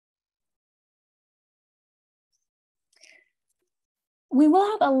We will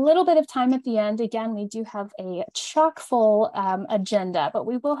have a little bit of time at the end. Again, we do have a chock full agenda, but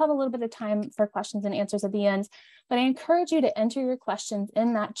we will have a little bit of time for questions and answers at the end. But I encourage you to enter your questions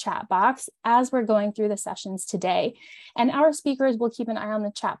in that chat box as we're going through the sessions today. And our speakers will keep an eye on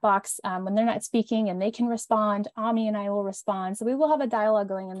the chat box when they're not speaking, and they can respond. Ami and I will respond. So we will have a dialogue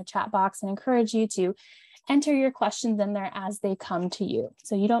going in the chat box, and encourage you to enter your questions in there as they come to you.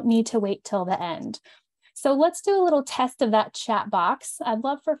 So you don't need to wait till the end. So let's do a little test of that chat box. I'd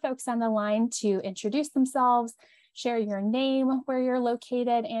love for folks on the line to introduce themselves, share your name, where you're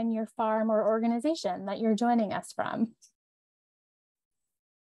located, and your farm or organization that you're joining us from.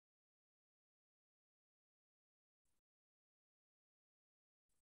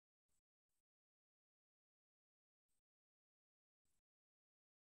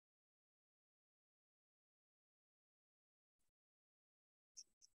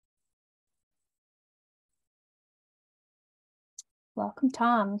 Welcome,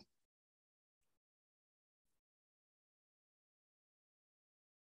 Tom.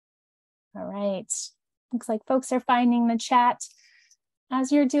 All right, looks like folks are finding the chat.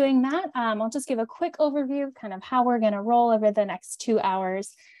 As you're doing that, I'll just give a quick overview of kind of how we're going to roll over the next 2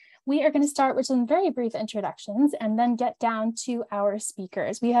 hours. We are going to start with some very brief introductions and then get down to our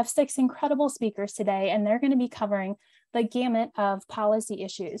speakers. We have 6 incredible speakers today, and they're going to be covering the gamut of policy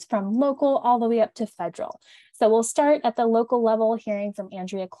issues from local all the way up to federal. So we'll start at the local level, hearing from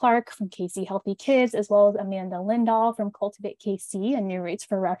Andrea Clark from KC Healthy Kids, as well as Amanda Lindahl from Cultivate KC and New Routes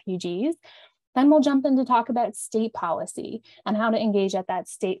for Refugees. Then we'll jump in to talk about state policy and how to engage at that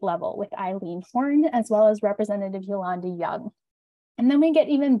state level with Eileen Horn, as well as Representative Yolanda Young. And then we get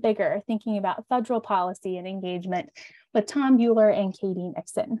even bigger, thinking about federal policy and engagement with Tom Bueller and Katie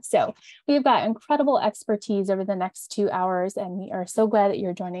Nixon. So we've got incredible expertise over the next 2 hours, and we are so glad that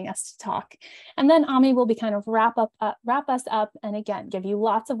you're joining us to talk. And then Ami will be kind of wrap us up, and again, give you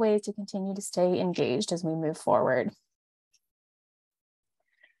lots of ways to continue to stay engaged as we move forward.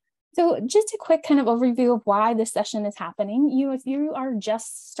 So just a quick kind of overview of why this session is happening. If you are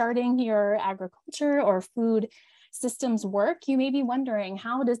just starting your agriculture or food systems work, you may be wondering,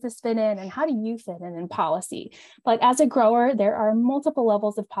 how does this fit in and how do you fit in policy? But as a grower, there are multiple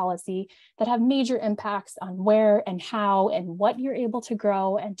levels of policy that have major impacts on where and how and what you're able to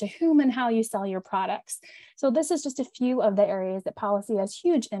grow and to whom and how you sell your products. So this is just a few of the areas that policy has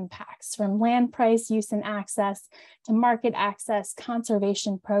huge impacts, from land price, use and access, to market access,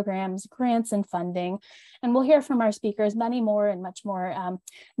 conservation programs, grants and funding. And we'll hear from our speakers many more and much more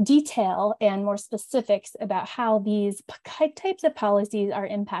detail and more specifics about how these types of policies are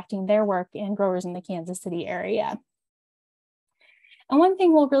impacting their work and growers in the Kansas City area. And one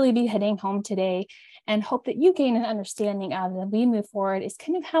thing we'll really be hitting home today, and hope that you gain an understanding of as we move forward, is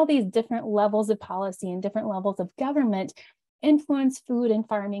kind of how these different levels of policy and different levels of government influence food and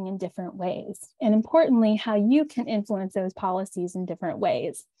farming in different ways. And importantly, how you can influence those policies in different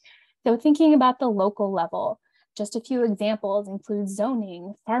ways. So thinking about the local level, just a few examples include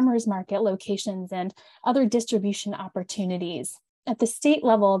zoning, farmers market locations, and other distribution opportunities. At the state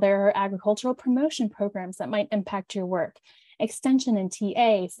level, there are agricultural promotion programs that might impact your work, extension and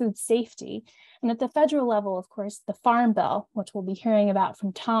TA, food safety. And at the federal level, of course, the Farm Bill, which we'll be hearing about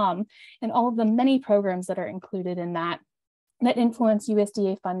from Tom, and all of the many programs that are included in that influence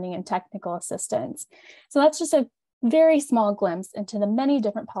USDA funding and technical assistance. So that's just a very small glimpse into the many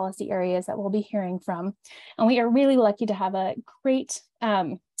different policy areas that we'll be hearing from. And we are really lucky to have a great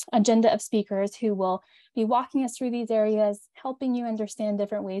agenda of speakers who will be walking us through these areas, helping you understand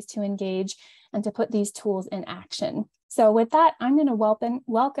different ways to engage and to put these tools in action. So with that, I'm going to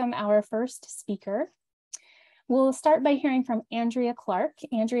welcome our first speaker. We'll start by hearing from Andrea Clark.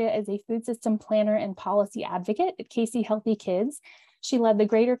 Andrea is a food system planner and policy advocate at KC Healthy Kids. She led the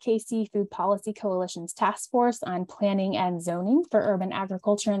Greater KC Food Policy Coalition's task force on planning and zoning for urban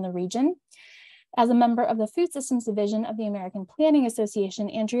agriculture in the region. As a member of the Food Systems Division of the American Planning Association,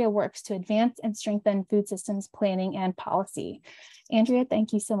 Andrea works to advance and strengthen food systems planning and policy. Andrea,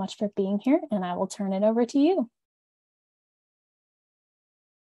 thank you so much for being here, and I will turn it over to you.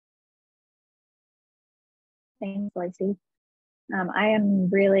 Thanks, Lacey. I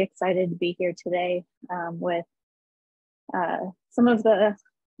am really excited to be here today with some of the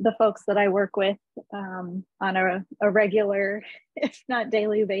folks that I work with on a regular, if not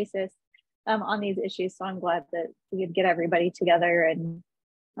daily basis on these issues. So I'm glad that we could get everybody together and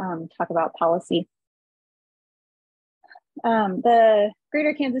talk about policy. The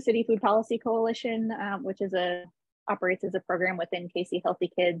Greater Kansas City Food Policy Coalition, which operates as a program within KC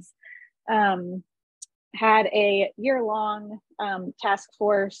Healthy Kids, had a year-long task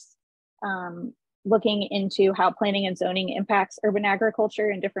force looking into how planning and zoning impacts urban agriculture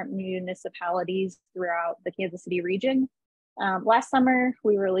in different municipalities throughout the Kansas City region. Last summer,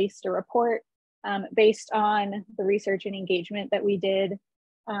 we released a report based on the research and engagement that we did.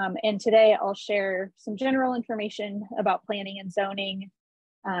 And today I'll share some general information about planning and zoning,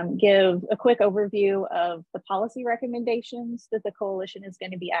 give a quick overview of the policy recommendations that the coalition is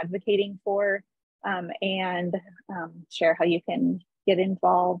going to be advocating for, and share how you can get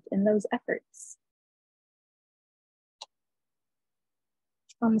involved in those efforts.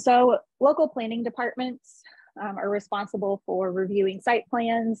 So local planning departments are responsible for reviewing site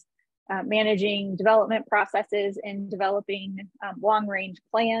plans, managing development processes, and developing long-range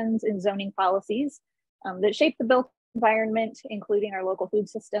plans and zoning policies that shape the built environment, including our local food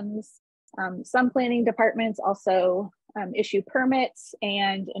systems. Some planning departments also issue permits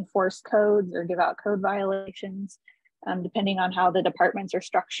and enforce codes or give out code violations, depending on how the departments are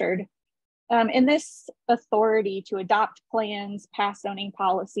structured. And this authority to adopt plans, pass zoning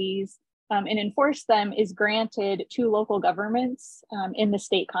policies, and enforce them is granted to local governments in the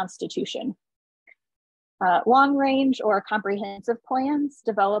state constitution. Long range or comprehensive plans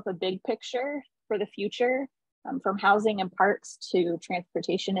develop a big picture for the future, from housing and parks to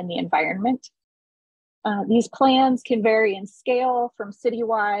transportation and the environment. These plans can vary in scale from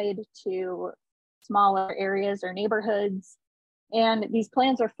citywide to smaller areas or neighborhoods. And these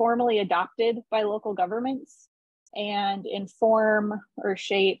plans are formally adopted by local governments and inform or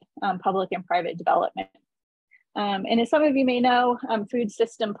shape public and private development. And as some of you may know, food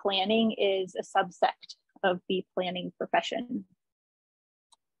system planning is a subsect of the planning profession.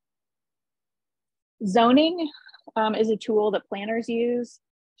 Zoning is a tool that planners use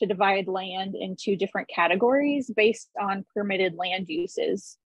to divide land into different categories based on permitted land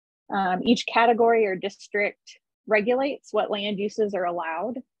uses. Each category or district regulates what land uses are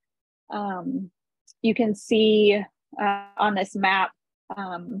allowed. You can see on this map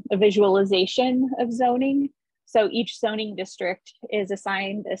a visualization of zoning. So each zoning district is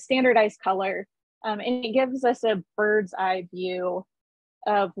assigned a standardized color, and it gives us a bird's eye view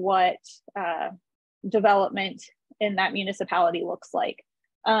of what development in that municipality looks like.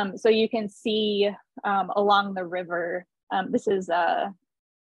 So you can see along the river, this is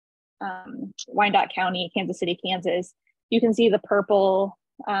Wyandotte County, Kansas City, Kansas. You can see the purple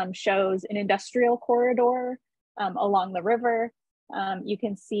shows an industrial corridor along the river. You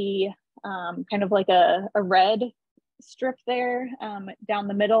can see kind of like a red strip there down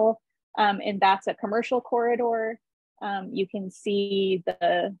the middle, and that's a commercial corridor. You can see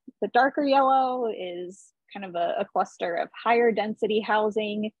the darker yellow is kind of a cluster of higher density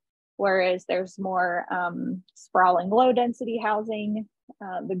housing, whereas there's more sprawling low density housing.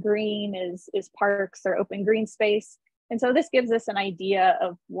 The green is parks or open green space. And so this gives us an idea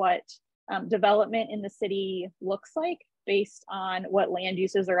of what development in the city looks like based on what land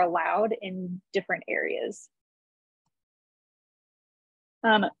uses are allowed in different areas.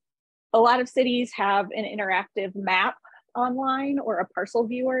 A lot of cities have an interactive map online or a parcel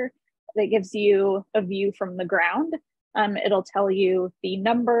viewer that gives you a view from the ground. It'll tell you the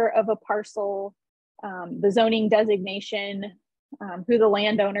number of a parcel, the zoning designation, who the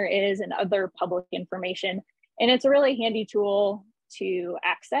landowner is, and other public information. And it's a really handy tool to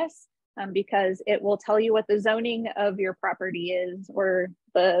access because it will tell you what the zoning of your property is, or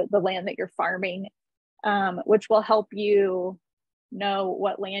the land that you're farming, which will help you know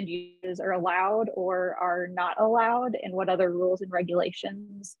what land uses are allowed or are not allowed, and what other rules and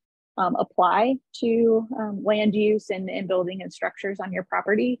regulations apply to land use and building and structures on your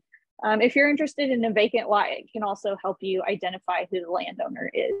property. If you're interested in a vacant lot, it can also help you identify who the landowner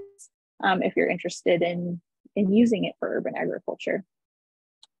is if you're interested in using it for urban agriculture.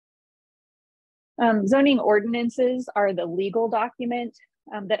 Zoning ordinances are the legal document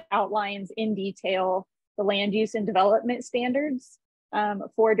that outlines in detail the land use and development standards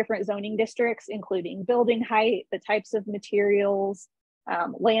for different zoning districts, including building height, the types of materials,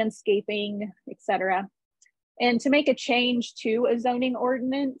 landscaping, etc. And to make a change to a zoning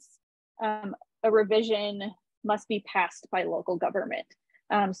ordinance, a revision must be passed by local government.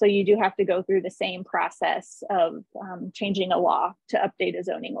 So you do have to go through the same process of changing a law to update a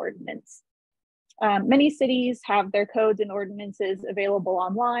zoning ordinance. Many cities have their codes and ordinances available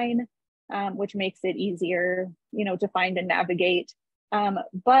online, which makes it easier, to find and navigate.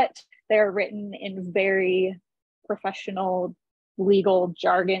 But they're written in very professional legal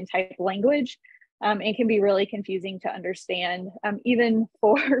jargon type language. It can be really confusing to understand, even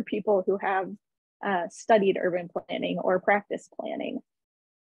for people who have studied urban planning or practice planning.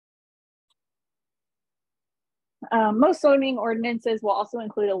 Most zoning ordinances will also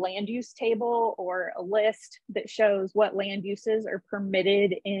include a land use table or a list that shows what land uses are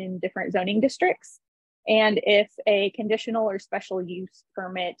permitted in different zoning districts, and if a conditional or special use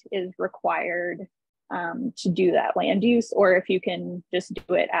permit is required to do that land use, or if you can just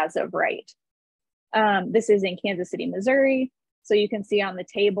do it as of right. This is in Kansas City, Missouri. So you can see on the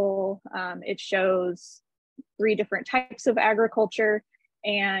table, it shows 3 different types of agriculture.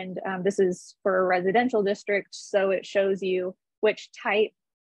 And this is for a residential district. So it shows you which type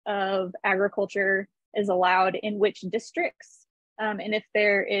of agriculture is allowed in which districts. And if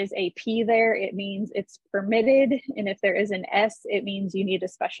there is a P there, it means it's permitted. And if there is an S, it means you need a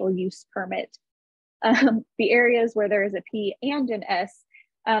special use permit. The areas where there is a P and an S,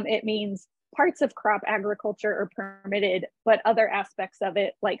 it means parts of crop agriculture are permitted, but other aspects of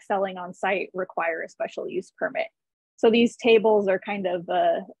it, like selling on site, require a special use permit. So these tables are kind of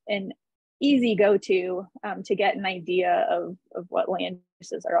an easy go-to to get an idea of what land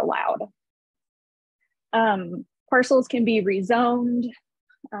uses are allowed. Parcels can be rezoned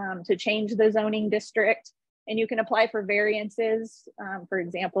to change the zoning district, and you can apply for variances. For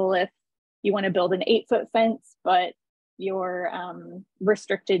example, if you want to build an 8-foot fence, but you're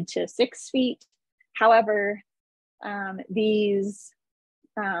restricted to 6 feet. However, these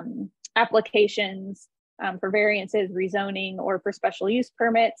applications for variances, rezoning, or for special use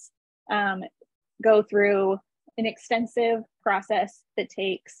permits go through an extensive process that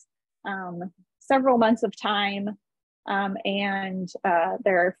takes several months of time, and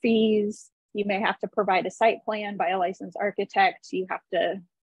there are fees. You may have to provide a site plan by a licensed architect. You have to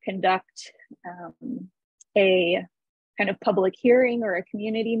conduct a kind of public hearing or a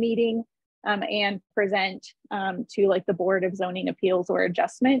community meeting and present to like the Board of Zoning Appeals or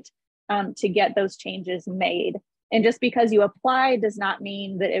Adjustment to get those changes made. And just because you apply does not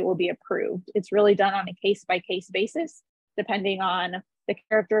mean that it will be approved. It's really done on a case-by-case basis, depending on the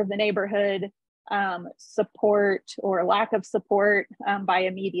character of the neighborhood, support or lack of support by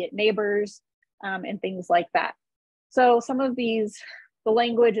immediate neighbors, and things like that. So some of these, the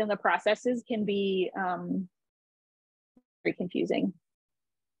language and the processes can be very confusing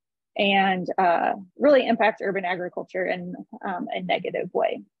and really impact urban agriculture in a negative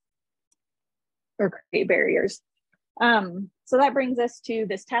way or create barriers. So that brings us to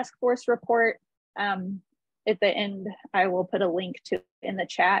this task force report. At the end, I will put a link to in the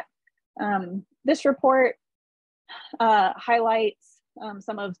chat. This report highlights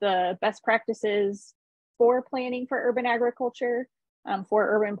some of the best practices for planning for urban agriculture for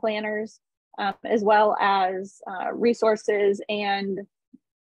urban planners, as well as resources and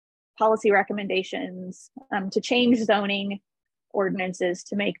policy recommendations to change zoning ordinances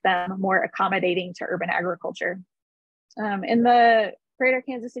to make them more accommodating to urban agriculture. In the Greater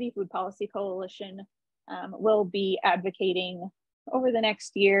Kansas City Food Policy Coalition, will be advocating over the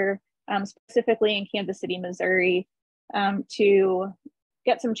next year, specifically in Kansas City, Missouri, to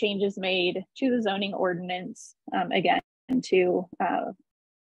get some changes made to the zoning ordinance, again, to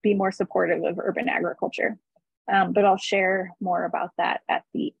be more supportive of urban agriculture. But I'll share more about that at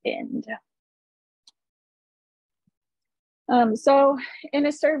the end. So in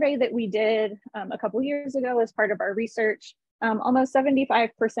a survey that we did a couple years ago as part of our research, almost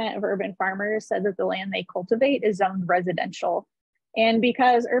 75% of urban farmers said that the land they cultivate is zoned residential. And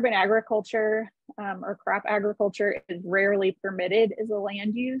because urban agriculture or crop agriculture is rarely permitted as a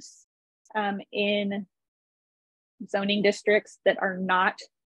land use in zoning districts that are not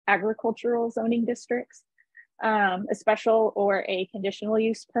agricultural zoning districts, a special or a conditional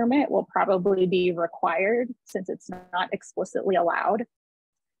use permit will probably be required since it's not explicitly allowed.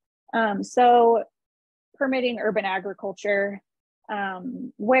 So permitting urban agriculture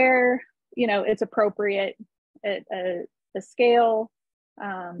where it's appropriate at a scale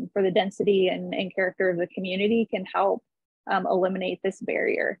for the density and character of the community can help eliminate this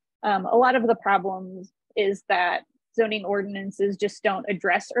barrier. A lot of the problems is that zoning ordinances just don't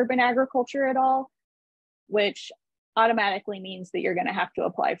address urban agriculture at all, which automatically means that you're going to have to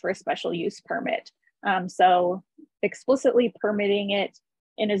apply for a special use permit. So explicitly permitting it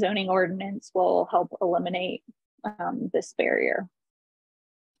in a zoning ordinance will help eliminate this barrier.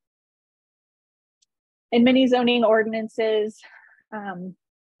 In many zoning ordinances,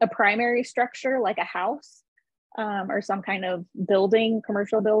 a primary structure like a house or some kind of building,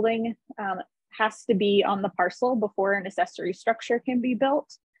 commercial building, has to be on the parcel before an accessory structure can be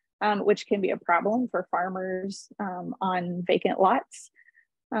built, which can be a problem for farmers on vacant lots.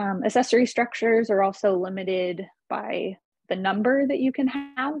 Accessory structures are also limited by the number that you can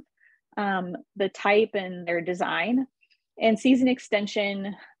have, the type and their design. And season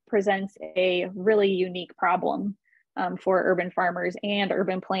extension presents a really unique problem for urban farmers and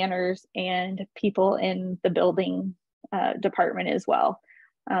urban planners and people in the building department as well,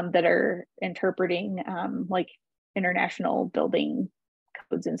 that are interpreting like international building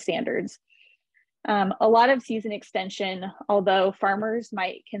codes and standards. A lot of season extension, although farmers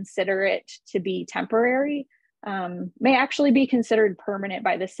might consider it to be temporary, may actually be considered permanent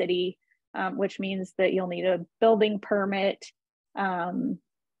by the city, which means that you'll need a building permit.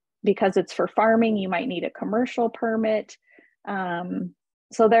 Because it's for farming, you might need a commercial permit.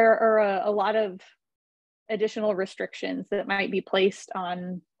 So there are a lot of additional restrictions that might be placed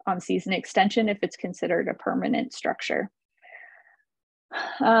on season extension if it's considered a permanent structure.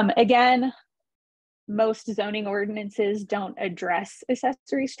 Again, most zoning ordinances don't address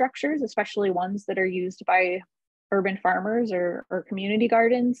accessory structures, especially ones that are used by urban farmers or community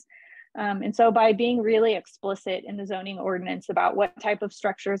gardens. And so by being really explicit in the zoning ordinance about what type of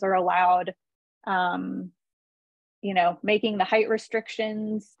structures are allowed, you know, making the height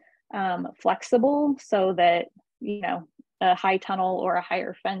restrictions flexible so that, you know, a high tunnel or a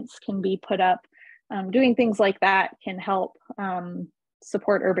higher fence can be put up. Doing things like that can help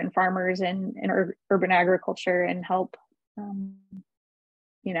support urban farmers and urban agriculture and help,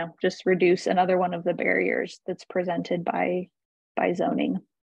 you know, just reduce another one of the barriers that's presented by zoning.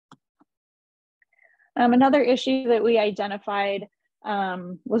 Another issue that we identified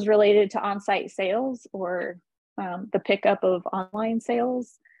was related to on-site sales or the pickup of online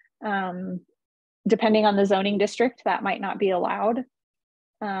sales. Depending on the zoning district, that might not be allowed.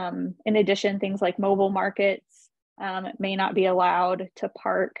 In addition, things like mobile markets may not be allowed to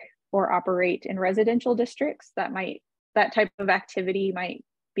park or operate in residential districts. That type of activity might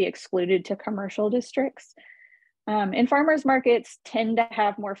be excluded to commercial districts. And farmers markets tend to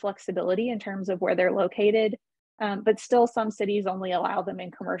have more flexibility in terms of where they're located, but still some cities only allow them in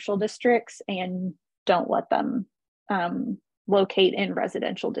commercial districts and don't let them locate in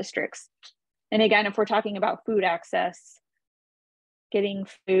residential districts. And again, if we're talking about food access, getting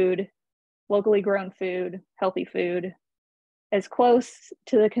food, locally grown food, healthy food, as close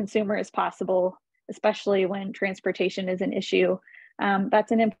to the consumer as possible, especially when transportation is an issue,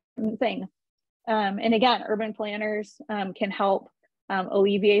 that's an important thing. And again, urban planners can help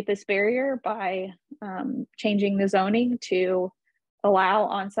alleviate this barrier by changing the zoning to allow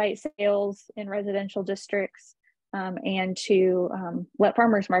on-site sales in residential districts and to let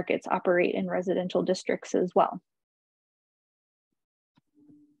farmers markets operate in residential districts as well.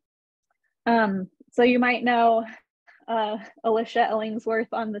 So you might know Alicia Ellingsworth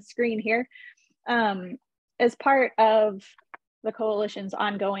on the screen here. As part of the coalition's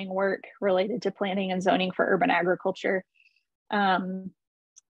ongoing work related to planning and zoning for urban agriculture,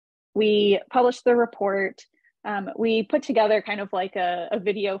 we published the report. We put together kind of like a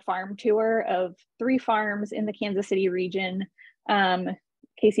video farm tour of 3 farms in the Kansas City region,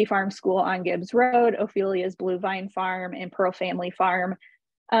 Casey Farm School on Gibbs Road, Ophelia's Blue Vine Farm, and Pearl Family Farm.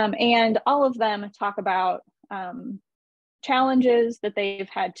 And all of them talk about challenges that they've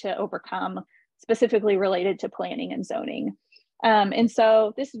had to overcome, specifically related to planning and zoning. And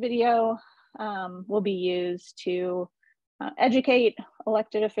so this video will be used to educate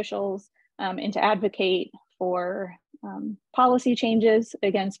elected officials and to advocate for policy changes,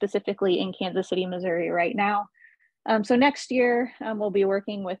 again, specifically in Kansas City, Missouri right now. So next year, we'll be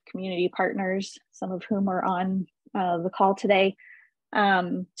working with community partners, some of whom are on the call today,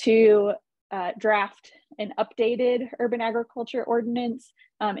 to draft an updated urban agriculture ordinance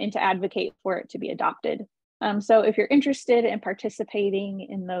and to advocate for it to be adopted. So if you're interested in participating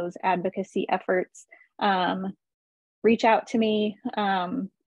in those advocacy efforts, reach out to me.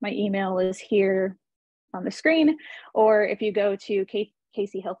 My email is here on the screen, or if you go to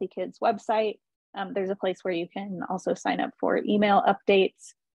Casey Healthy Kids website, there's a place where you can also sign up for email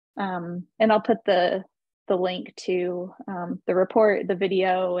updates. And I'll put the link to the report, the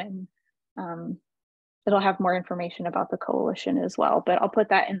video, and it'll have more information about the coalition as well, but I'll put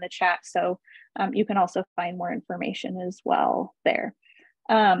that in the chat so you can also find more information as well there.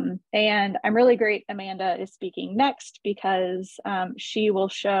 And I'm really great Amanda is speaking next because she will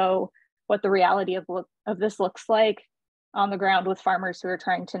show what the reality of this looks like on the ground with farmers who are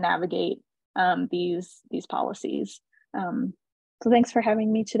trying to navigate these policies. So thanks for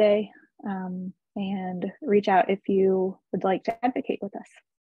having me today, and reach out if you would like to advocate with us.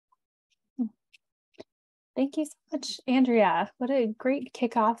 Thank you so much, Andrea. What a great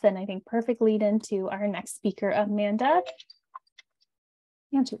kickoff, and I think perfect lead into our next speaker, Amanda.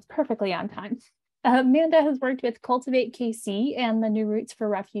 And she's perfectly on time. Amanda has worked with Cultivate KC and the New Routes for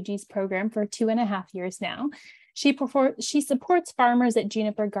Refugees program for 2.5 years now. She supports farmers at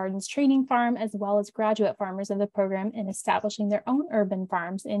Juniper Gardens Training Farm, as well as graduate farmers of the program in establishing their own urban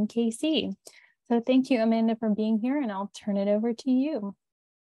farms in KC. So thank you, Amanda, for being here, and I'll turn it over to you.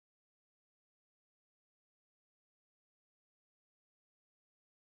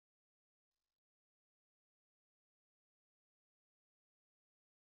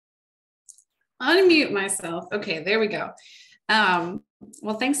 Unmute myself. Okay, there we go.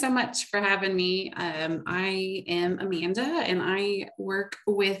 Well, thanks so much for having me. I am Amanda, and I work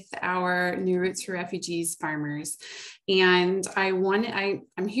with our New Roots for Refugees farmers. And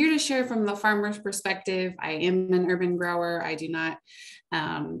I'm here to share from the farmer's perspective. I am an urban grower. I do not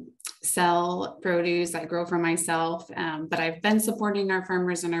sell produce. I grow for myself, but I've been supporting our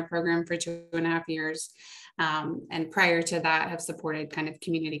farmers in our program for 2.5 years. And prior to that, have supported kind of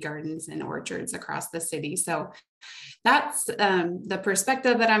community gardens and orchards across the city. So that's the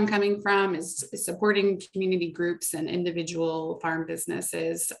perspective that I'm coming from, is supporting community groups and individual farm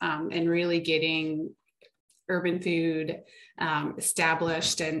businesses, and really getting urban food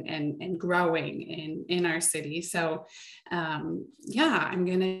established and growing in our city. So yeah, I'm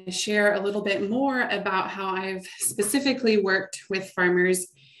going to share a little bit more about how I've specifically worked with farmers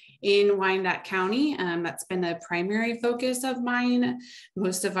in Wyandotte County. That's been a primary focus of mine.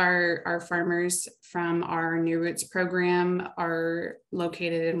 Most of our farmers from our New Roots program are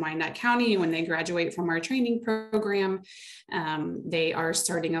located in Wyandotte County. When they graduate from our training program, they are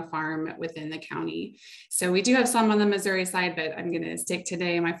starting a farm within the county. So we do have some on the Missouri side, but I'm going to stick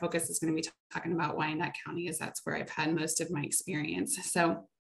today. My focus is going to be talking about Wyandotte County, as that's where I've had most of my experience. So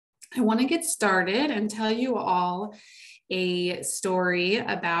I want to get started and tell you all a story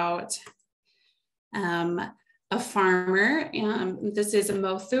about a farmer. This is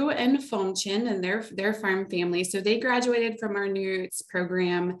Mothu and Fomchin and their farm family. So they graduated from our New Roots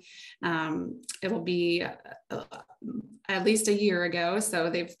program. It'll be at least a year ago. So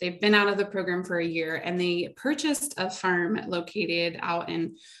they've been out of the program for a year, and they purchased a farm located out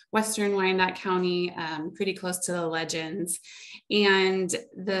in Western Wyandotte County, pretty close to the Legends. And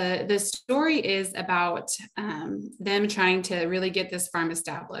the story is about them trying to really get this farm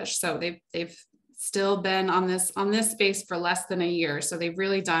established. So they've still been on this space for less than a year. So they've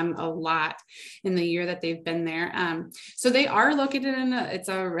really done a lot in the year that they've been there. So they are located it's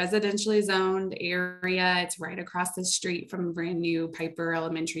a residentially zoned area. It's right across the street from a brand new Piper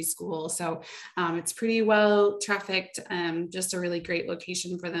Elementary School. So it's pretty well trafficked, just a really great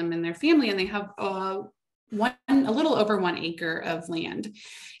location for them and their family. And they have a little over 1 acre of land,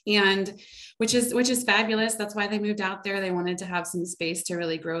 and which is fabulous. That's why they moved out there. They wanted to have some space to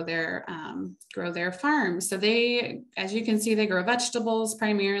really grow their farm. So they, as you can see, they grow vegetables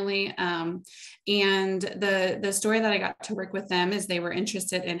primarily. And the story that I got to work with them is they were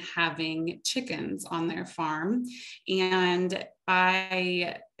interested in having chickens on their farm. And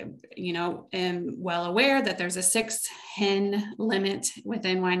I, am well aware that there's a 6 hen limit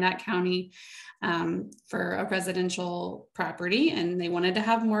within Wyandotte County for a residential property, and they wanted to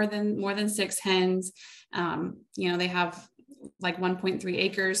have more than 6 hens. They have like 1.3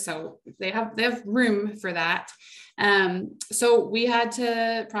 acres, so they have room for that. So we had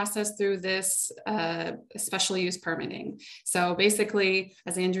to process through this special use permitting. So basically,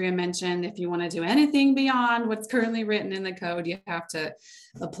 as Andrea mentioned, if you want to do anything beyond what's currently written in the code, you have to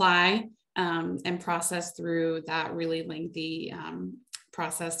apply and process through that really lengthy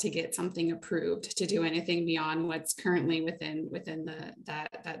process to get something approved to do anything beyond what's currently within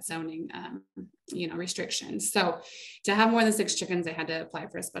that zoning restrictions. So to have more than 6 chickens, they had to apply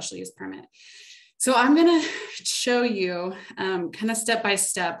for a special use permit. So I'm going to show you kind of step by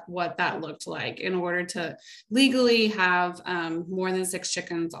step what that looked like in order to legally have more than 6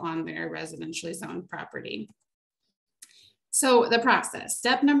 chickens on their residentially zoned property. So the process,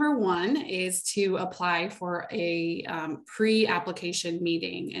 step number 1 is to apply for a pre-application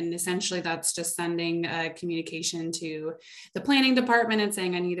meeting. And essentially that's just sending a communication to the planning department and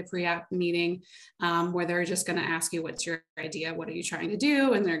saying, I need a pre-app meeting, where they're just going to ask you, what's your idea? What are you trying to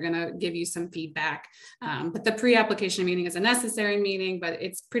do? And they're going to give you some feedback. But the pre-application meeting is a necessary meeting, but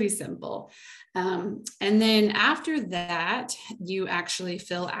it's pretty simple. And then after that, you actually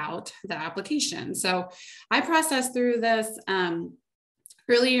fill out the application. So I processed through this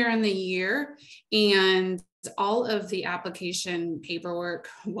earlier in the year, and all of the application paperwork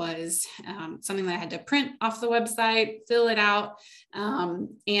was something that I had to print off the website, fill it out.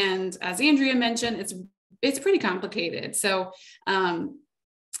 And as Andrea mentioned, it's pretty complicated. So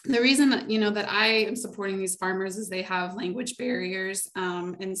the reason that, that I am supporting these farmers is they have language barriers.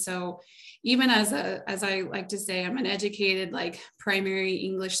 And so even as I like to say, I'm an educated, like primary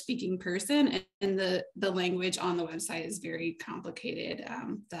English speaking person, and the language on the website is very complicated.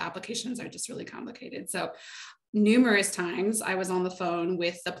 The applications are just really complicated. So numerous times I was on the phone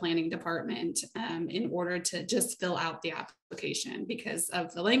with the planning department in order to just fill out the application because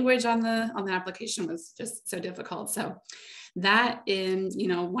of the language on the application was just so difficult. So that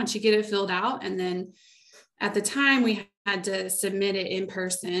once you get it filled out, and then at the time we had to submit it in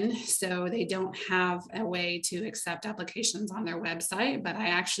person, so they don't have a way to accept applications on their website. But I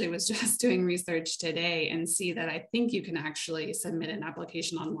actually was just doing research today and see that I think you can actually submit an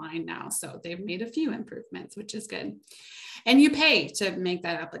application online now. So they've made a few improvements, which is good. And you pay to make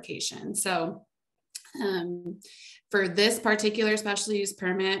that application. So for this particular special use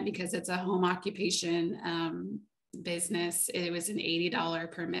permit, because it's a home occupation business, it was an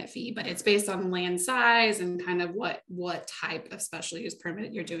 $80 permit fee, but it's based on land size and kind of what type of special use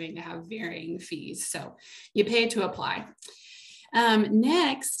permit you're doing to have varying fees. So you pay to apply.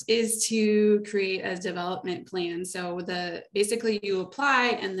 Next is to create a development plan. So basically you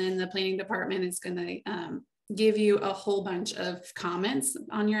apply, and then the planning department is going to give you a whole bunch of comments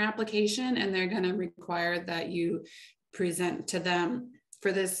on your application, and they're going to require that you present to them.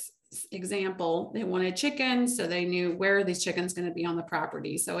 For this example, they wanted chickens, so they knew where are these chickens going to be on the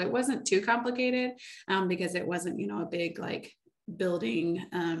property. So it wasn't too complicated because it wasn't, a big like building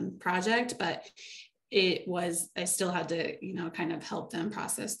project, but I still had to, kind of help them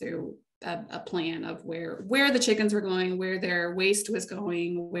process through a plan of where the chickens were going, where their waste was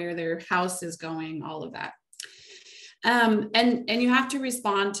going, where their house is going, all of that. And you have to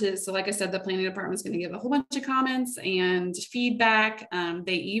respond to, so like I said, the planning department is going to give a whole bunch of comments and feedback.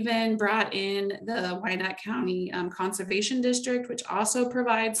 They even brought in the Wyandotte County Conservation District, which also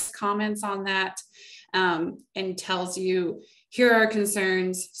provides comments on that and tells you, here are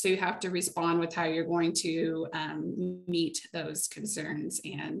concerns. So you have to respond with how you're going to meet those concerns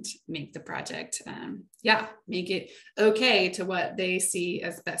and make the project, make it okay to what they see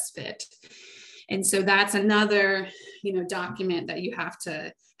as best fit. And so that's another, document that you have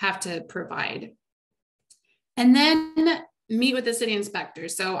to provide. And then meet with the city inspector.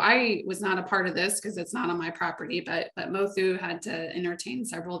 So I was not a part of this because it's not on my property, but Mothu had to entertain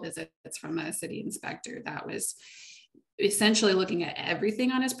several visits from a city inspector that was essentially looking at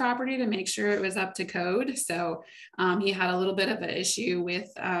everything on his property to make sure it was up to code. So he had a little bit of an issue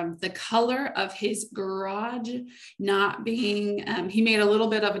with the color of his garage not being, he made a little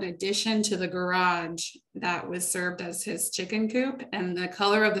bit of an addition to the garage that was served as his chicken coop, and the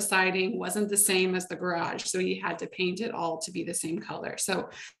color of the siding wasn't the same as the garage. So he had to paint it all to be the same color. So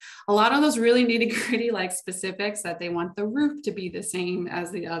a lot of those really nitty gritty like specifics that they want the roof to be the same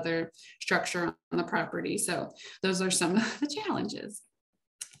as the other structure on the property. So those are some of the challenges.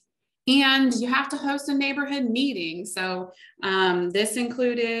 And you have to host a neighborhood meeting. So this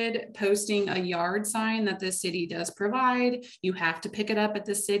included posting a yard sign that the city does provide. You have to pick it up at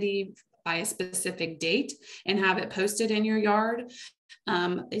the city by a specific date and have it posted in your yard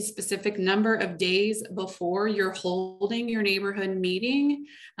a specific number of days before you're holding your neighborhood meeting.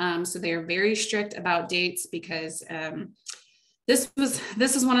 So they are very strict about dates because this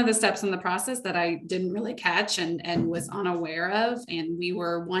is one of the steps in the process that I didn't really catch and was unaware of. And we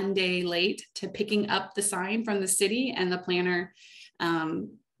were one day late to picking up the sign from the city, and the planner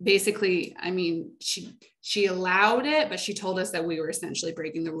basically, I mean, she allowed it, but she told us that we were essentially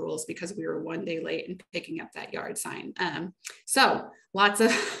breaking the rules because we were one day late in picking up that yard sign. So lots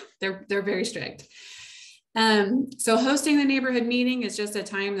of, they're very strict. So hosting the neighborhood meeting is just a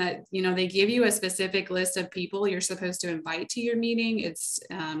time that, they give you a specific list of people you're supposed to invite to your meeting. It's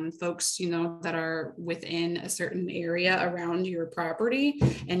folks, that are within a certain area around your property,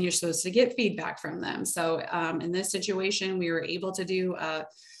 and you're supposed to get feedback from them. So in this situation, we were able to do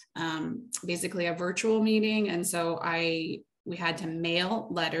basically a virtual meeting. And so we had to mail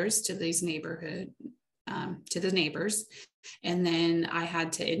letters to these to the neighbors. And then I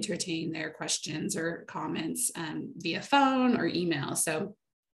had to entertain their questions or comments via phone or email. So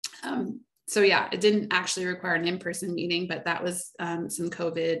yeah, it didn't actually require an in-person meeting, but that was some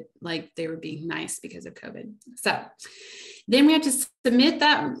COVID, like they were being nice because of COVID. So then we had to submit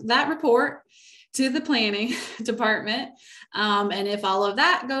that report to the planning department. And if all of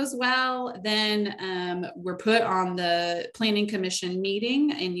that goes well, then we're put on the planning commission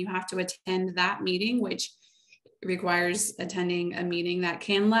meeting, and you have to attend that meeting, which requires attending a meeting that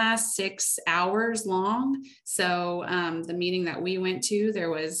can last 6 hours long. So the meeting that we went to,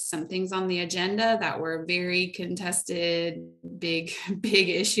 there was some things on the agenda that were very contested, big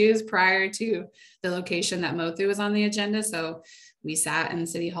issues prior to the location that Mothu was on the agenda. So we sat in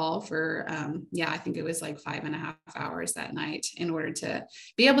City Hall for, I think it was like 5.5 hours that night in order to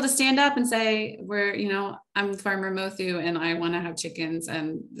be able to stand up and say, I'm Farmer Mothu and I want to have chickens,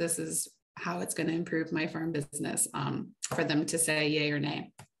 and this is how it's going to improve my farm business, for them to say yay or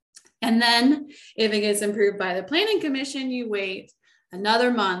nay. And then if it gets improved by the Planning Commission, you wait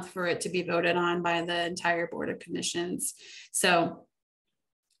another month for it to be voted on by the entire Board of Commissions. So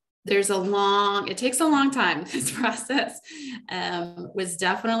it takes a long time. This process was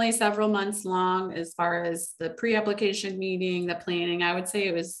definitely several months long as far as the pre-application meeting, the planning. I would say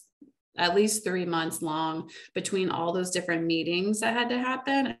it was at least 3 months long between all those different meetings that had to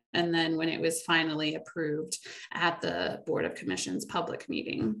happen. And then when it was finally approved at the Board of Commissions public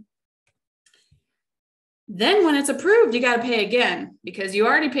meeting. Then when it's approved, you got to pay again because you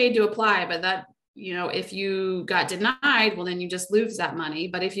already paid to apply, but that, if you got denied, well, then you just lose that money.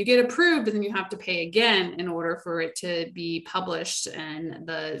 But if you get approved, then you have to pay again in order for it to be published, and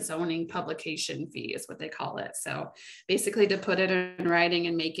the zoning publication fee is what they call it. So basically to put it in writing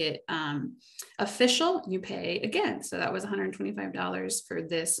and make it official, you pay again. So that was $125 for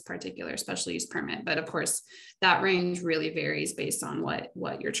this particular special use permit. But of course, that range really varies based on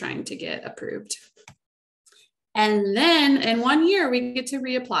what you're trying to get approved. And then in 1 year, we get to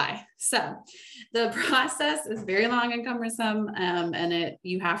reapply. So the process is very long and cumbersome, and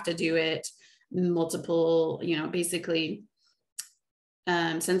you have to do it multiple, basically,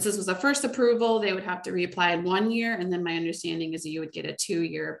 since this was a first approval, they would have to reapply in 1 year. And then my understanding is that you would get a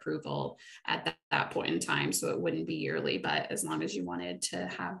 2-year approval at that point in time. So it wouldn't be yearly, but as long as you wanted to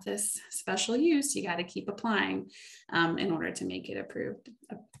have this special use, you got to keep applying in order to make it approved.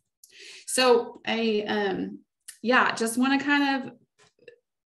 So just want to kind of,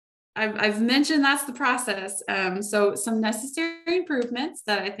 I've mentioned that's the process. So some necessary improvements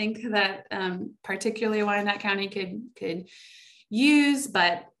that I think that particularly Wyandotte County could use,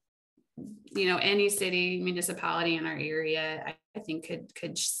 but any city, municipality in our area, I think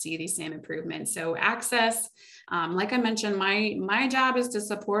could see these same improvements. So access, like I mentioned, my job is to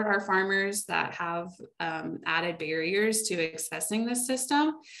support our farmers that have added barriers to accessing this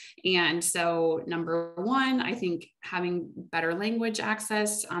system. And so number one, I think having better language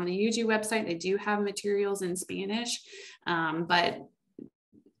access on the UG website, they do have materials in Spanish, but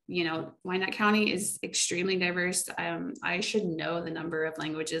Wyandotte County is extremely diverse. I should know the number of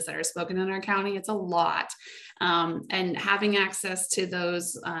languages that are spoken in our county. It's a lot. And having access to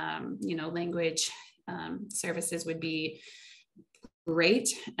those, language services would be great.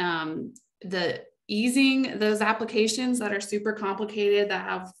 The easing those applications that are super complicated,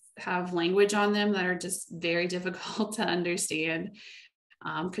 that have language on them that are just very difficult to understand,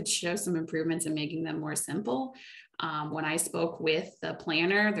 could show some improvements in making them more simple. When I spoke with the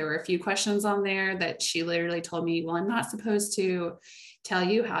planner, there were a few questions on there that she literally told me, well, I'm not supposed to tell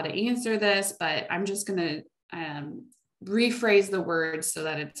you how to answer this, but I'm just going to rephrase the words so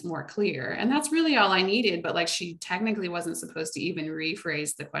that it's more clear. And that's really all I needed. But she technically wasn't supposed to even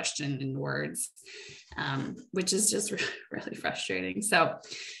rephrase the question in words, which is just really frustrating. So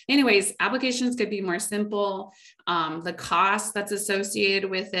anyways, applications could be more simple. The cost that's associated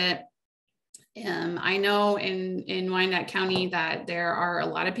with it. I know in Wyandotte County that there are a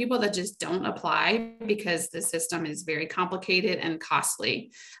lot of people that just don't apply because the system is very complicated and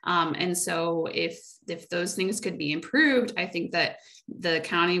costly. And so if those things could be improved, I think that the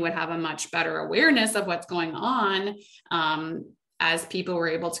county would have a much better awareness of what's going on, as people were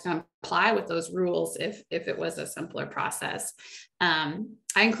able to comply with those rules if it was a simpler process. I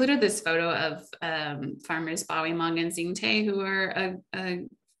included this photo of farmers Bawi Mung and Zing Tay, who are a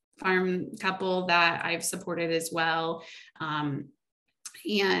farm couple that I've supported as well.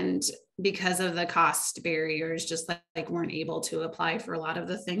 And because of the cost barriers, just like weren't able to apply for a lot of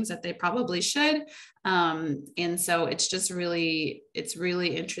the things that they probably should. And so it's really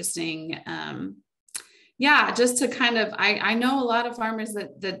interesting. Just to kind of, I know a lot of farmers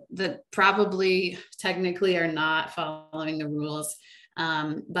that probably technically are not following the rules.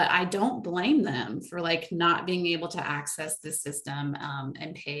 But I don't blame them for not being able to access the system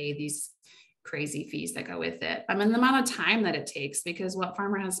and pay these crazy fees that go with it. I mean, the amount of time that it takes, because what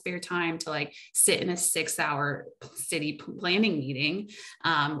farmer has spare time to sit in a 6-hour city planning meeting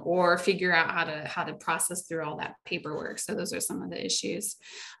or figure out how to process through all that paperwork. So those are some of the issues.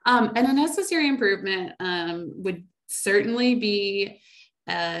 And a necessary improvement would certainly be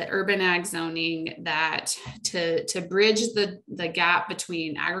urban ag zoning that to bridge the gap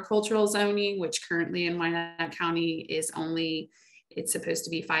between agricultural zoning, which currently in Wyandotte County is only, it's supposed to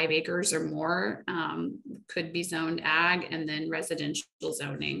be 5 acres or more, could be zoned ag, and then residential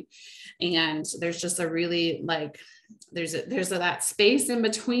zoning. And there's just a really there's that space in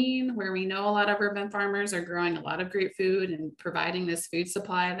between where we know a lot of urban farmers are growing a lot of great food and providing this food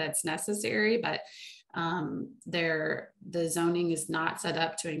supply that's necessary, but the zoning is not set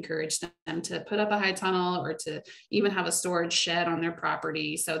up to encourage them to put up a high tunnel or to even have a storage shed on their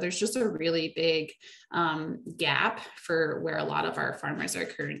property. So there's just a really big gap for where a lot of our farmers are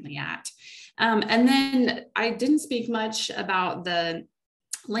currently at. And then I didn't speak much about the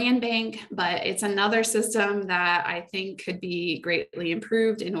land bank, but it's another system that I think could be greatly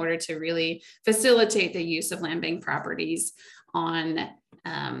improved in order to really facilitate the use of land bank properties on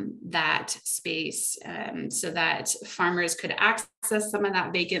that space, so that farmers could access some of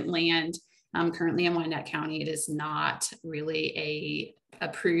that vacant land. Currently in Wyandotte County, it is not really a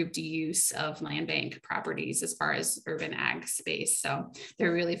approved use of land bank properties as far as urban ag space. So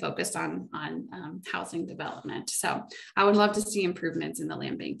they're really focused on housing development. So I would love to see improvements in the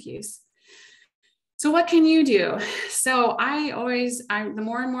land bank use. So what can you do? So the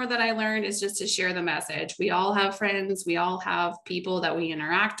more and more that I learn is just to share the message. We all have friends, we all have people that we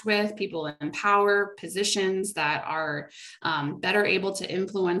interact with, people in power positions that are better able to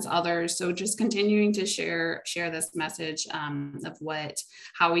influence others. So just continuing to share this message of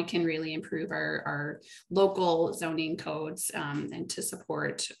how we can really improve our local zoning codes and to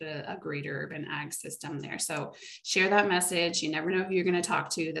support a greater urban ag system there. So share that message. You never know who you're going to talk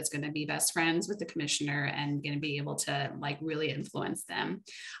to that's going to be best friends with the commissioner and going to be able to really influence them.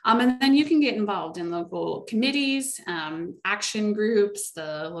 And then you can get involved in local committees, action groups,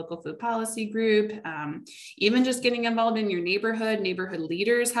 the local food policy group, even just getting involved in your neighborhood. Neighborhood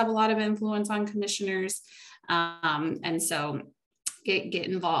leaders have a lot of influence on commissioners. And so get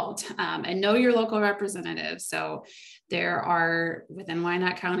involved and know your local representatives. So there are within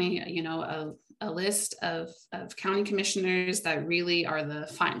Wyandotte County, a list of county commissioners that really are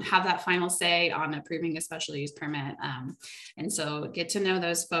have that final say on approving a special use permit. And so get to know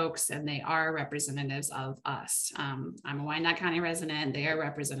those folks, and they are representatives of us. I'm a Wyandotte County resident. They are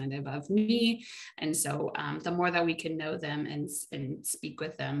representative of me. And so the more that we can know them and speak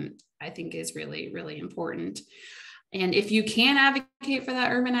with them, I think is really, really important. And if you can advocate for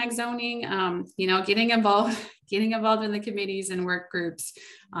that urban ag zoning, getting involved in the committees and work groups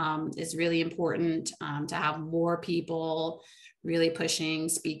is really important to have more people really pushing,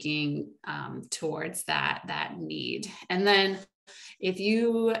 speaking towards that need. And then if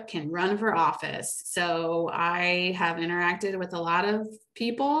you can run for office. So I have interacted with a lot of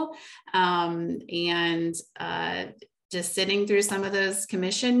people and just sitting through some of those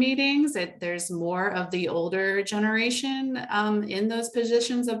commission meetings, there's more of the older generation in those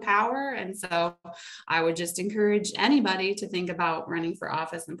positions of power. And so I would just encourage anybody to think about running for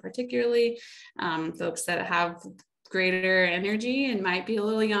office, and particularly folks that have greater energy and might be a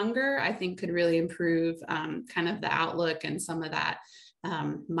little younger, I think could really improve kind of the outlook and some of that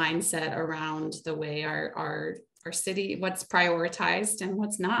mindset around the way our city, what's prioritized and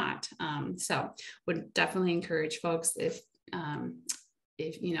what's not. So would definitely encourage folks if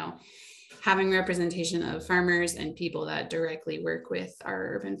having representation of farmers and people that directly work with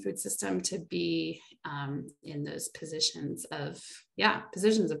our urban food system to be in those positions of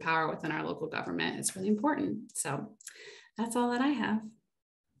power within our local government is really important. So that's all that I have.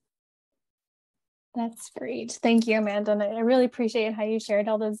 That's great. Thank you, Amanda. And I really appreciate how you shared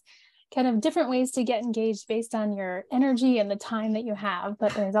all those kind of different ways to get engaged based on your energy and the time that you have,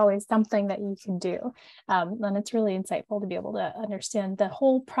 but there's always something that you can do. And it's really insightful to be able to understand the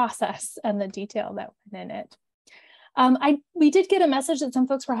whole process and the detail that went in it. We did get a message that some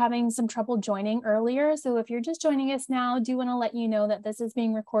folks were having some trouble joining earlier. So if you're just joining us now, I do want to let you know that this is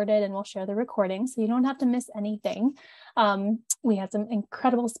being recorded and we'll share the recording so you don't have to miss anything. We had some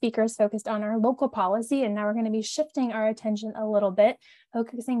incredible speakers focused on our local policy, and now we're going to be shifting our attention a little bit,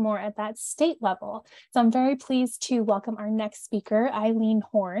 focusing more at that state level. So I'm very pleased to welcome our next speaker, Eileen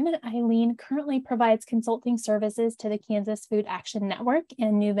Horn. Eileen currently provides consulting services to the Kansas Food Action Network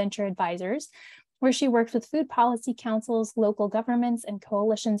and New Venture Advisors, where she works with food policy councils, local governments, and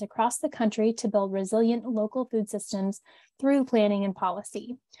coalitions across the country to build resilient local food systems through planning and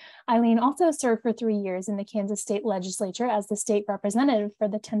policy. Eileen also served for 3 years in the Kansas State Legislature as the state representative for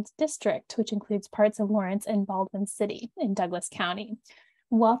the 10th District, which includes parts of Lawrence and Baldwin City in Douglas County.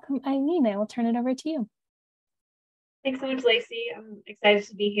 Welcome, Eileen. I will turn it over to you. Thanks so much, Lacey. I'm excited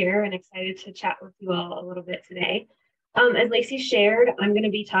to be here and excited to chat with you all a little bit today. As Lacey shared, I'm going to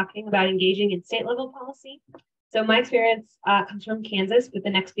be talking about engaging in state level policy. So my experience comes from Kansas, but the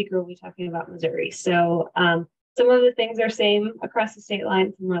next speaker will be talking about Missouri. So some of the things are same across the state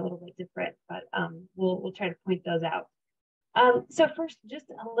line, some are a little bit different, but we'll try to point those out. So first, just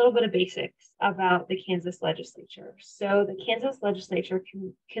a little bit of basics about the Kansas legislature. So the Kansas legislature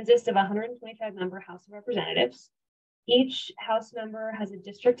consists of 125 member House of Representatives. Each House member has a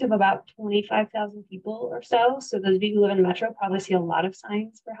district of about 25,000 people or so. So those of you who live in the metro probably see a lot of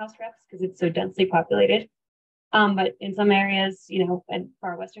signs for House reps because it's so densely populated. But in some areas, you know, in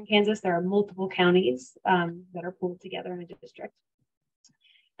far western Kansas, there are multiple counties that are pulled together in a district.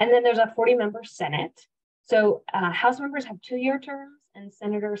 And then there's a 40-member Senate. So House members have 2-year terms and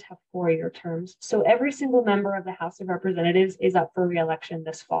senators have 4-year terms. So every single member of the House of Representatives is up for re-election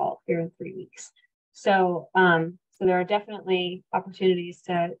this fall here in 3 weeks. So, so there are definitely opportunities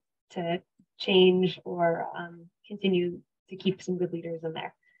to change or continue to keep some good leaders in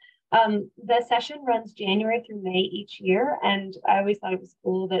there. The session runs January through May each year. And I always thought it was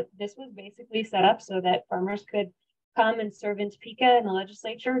cool that this was basically set up so that farmers could come and serve in Topeka in the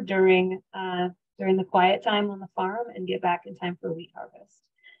legislature during the quiet time on the farm and get back in time for wheat harvest.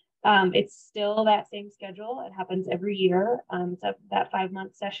 It's still that same schedule. It happens every year. It's that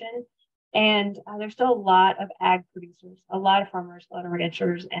 5-month session. And there's still a lot of ag producers, a lot of farmers, a lot of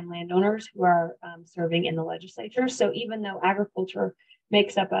ranchers and landowners who are serving in the legislature. So even though agriculture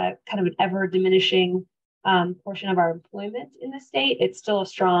makes up a kind of an ever diminishing portion of our employment in the state, it's still a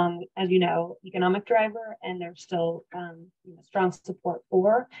strong, as you know, economic driver, and there's still strong support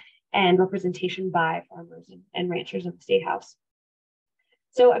for and representation by farmers and ranchers in the state house.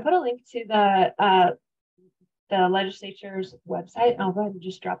 So I put a link to the legislature's website, and I'll go ahead and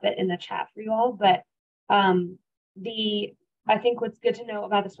just drop it in the chat for you all. But I think what's good to know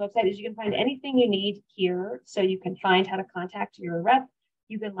about this website is you can find anything you need here. So you can find how to contact your rep.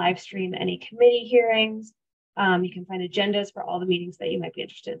 You can live stream any committee hearings. You can find agendas for all the meetings that you might be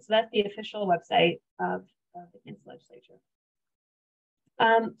interested in. So that's the official website of the Kansas legislature.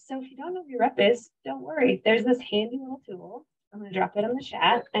 So if you don't know who your rep is, don't worry. There's this handy little tool. I'm going to drop it in the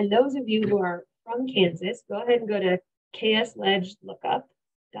chat. And those of you who are from Kansas, go ahead and go to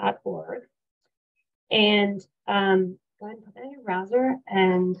ksledgelookup.org and go ahead and put that in your browser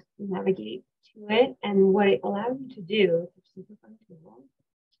and navigate to it. And what it allows you to do, it's a super fun tool,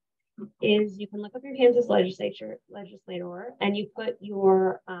 is you can look up your Kansas legislator, and you put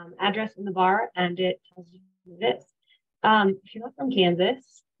your address in the bar, and it tells you this. If you're not from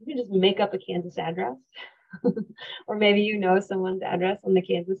Kansas, you can just make up a Kansas address. Or maybe you know someone's address on the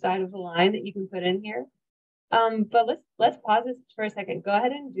Kansas side of the line that you can put in here. But let's pause this for a second. Go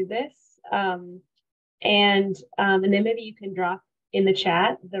ahead and do this. And then maybe you can drop in the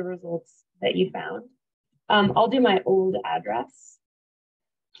chat the results that you found. I'll do my old address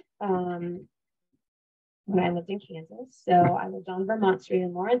when I lived in Kansas. So I lived on Vermont Street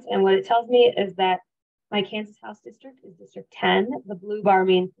in Lawrence. And what it tells me is that my Kansas House district is District 10. The blue bar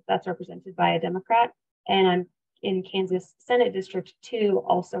means that's represented by a Democrat. And I'm in Kansas Senate District 2,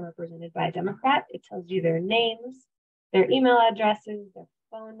 also represented by a Democrat. It tells you their names, their email addresses, their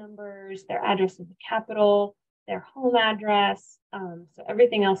phone numbers, their address in the Capitol, their home address, so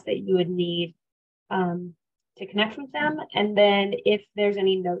everything else that you would need to connect with them. And then if there's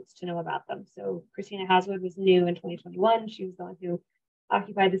any notes to know about them. So Christina Haswood was new in 2021. She was the one who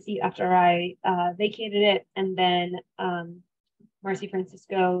occupied the seat after I vacated it. And then Marcy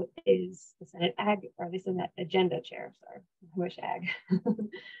Francisco is the Senate Ag, or the Senate Agenda Chair. Sorry, I wish Ag,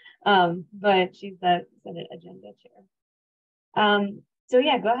 but she's the Senate Agenda Chair. So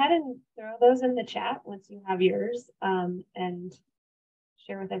yeah, go ahead and throw those in the chat once you have yours, and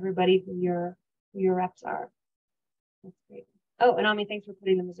share with everybody who your reps are. That's great. Oh, and Ami, thanks for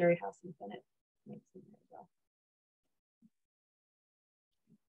putting the Missouri House and Senate.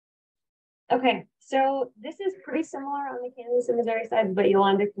 Okay, so this is pretty similar on the Kansas and Missouri side, but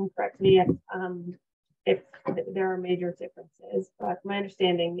Yolanda can correct me if there are major differences. But my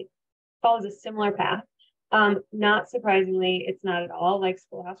understanding follows a similar path. Not surprisingly, it's not at all like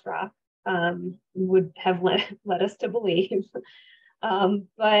Schoolhouse Rock would have led us to believe.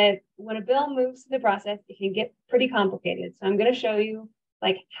 But when a bill moves through the process, it can get pretty complicated. So I'm going to show you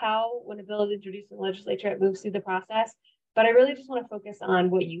like how, when a bill is introduced in the legislature, it moves through the process. But I really just want to focus on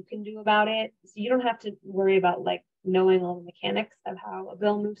what you can do about it. So you don't have to worry about like knowing all the mechanics of how a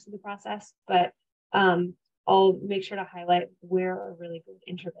bill moves through the process, but I'll make sure to highlight where are really good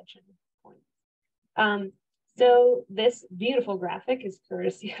intervention points. So this beautiful graphic is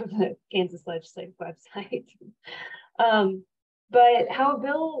courtesy of the Kansas Legislative website. But how a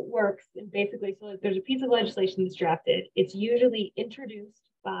bill works, and basically, so there's a piece of legislation that's drafted. It's usually introduced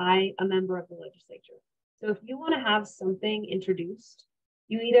by a member of the legislature. So if you want to have something introduced,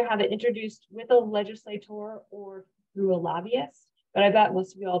 you either have it introduced with a legislator or through a lobbyist. But I bet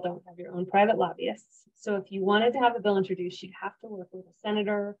most of you all don't have your own private lobbyists. So if you wanted to have a bill introduced, you'd have to work with a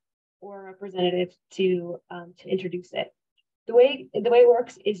senator or a representative to introduce it. The way it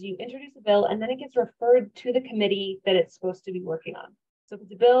works is you introduce a bill and then it gets referred to the committee that it's supposed to be working on. So if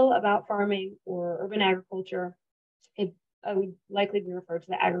it's a bill about farming or urban agriculture, it would likely be referred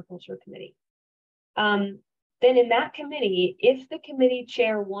to the agriculture committee. Then in that committee, if the committee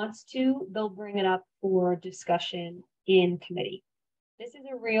chair wants to, they'll bring it up for discussion in committee. This is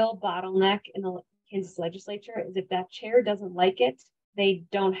a real bottleneck in the Kansas legislature, is if that chair doesn't like it, they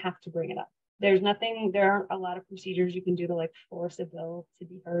don't have to bring it up. There aren't a lot of procedures you can do to like force a bill to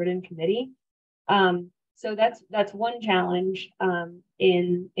be heard in committee. So that's one challenge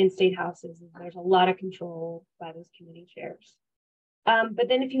in state houses. There's a lot of control by those committee chairs. But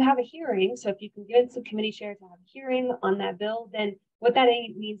then if you have a hearing, so if you can convince the committee chair to have a hearing on that bill, then what that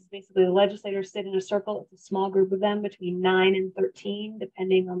means is basically the legislators sit in a circle. It's a small group of them, between 9 and 13,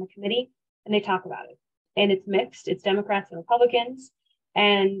 depending on the committee, and they talk about it. And it's mixed. It's Democrats and Republicans.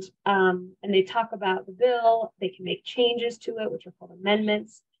 And they talk about the bill. They can make changes to it, which are called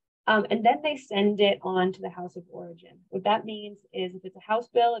amendments. And then they send it on to the House of Origin. What that means is if it's a House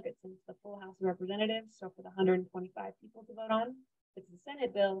bill, it gets into the full House of Representatives. So for the 125 people to vote on, if it's a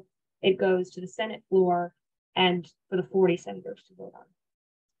Senate bill, it goes to the Senate floor and for the 40 senators to vote on.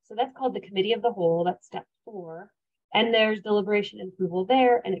 So that's called the Committee of the Whole. That's step 4. And there's deliberation and approval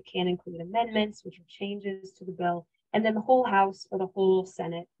there, and it can include amendments, which are changes to the bill. And then the whole House or the whole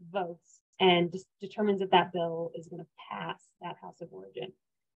Senate votes and just determines if that bill is going to pass that House of Origin.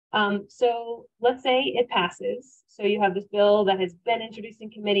 So let's say it passes. So you have this bill that has been introduced in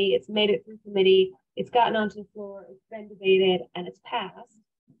committee, it's made it through committee, it's gotten onto the floor, it's been debated, and it's passed.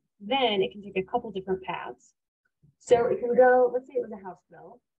 Then it can take a couple different paths. So it can go, let's say it was a House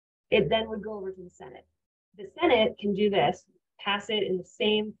bill, it then would go over to the Senate. The Senate can do this, pass it in the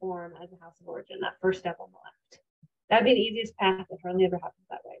same form as the House of Origin, that first step on the left. That'd be the easiest path. It hardly ever happens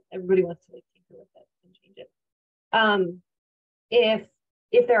that way. Everybody wants to like tinker with it and change it.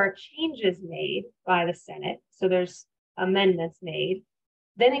 If there are changes made by the Senate, so there's amendments made,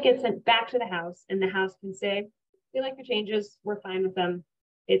 then it gets sent back to the House, and the House can say, we like your changes, we're fine with them,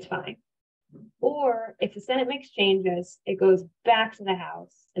 it's fine. Or if the Senate makes changes, it goes back to the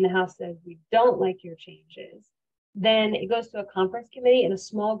House, and the House says, we don't like your changes. Then it goes to a conference committee, and a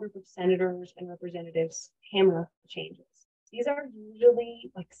small group of senators and representatives hammer changes. These are usually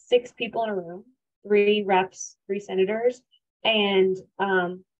like 6 people in a room, 3 reps, 3 senators, and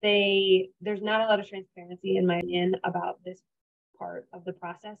there's not a lot of transparency, in my opinion, about this part of the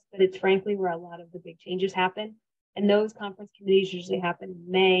process, but it's frankly where a lot of the big changes happen. And those conference committees usually happen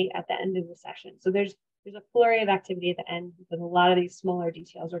in May at the end of the session. So there's a flurry of activity at the end because a lot of these smaller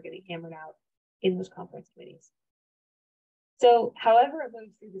details are getting hammered out in those conference committees. So however it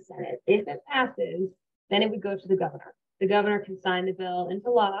moves through the Senate, if it passes, then it would go to the governor. The governor can sign the bill into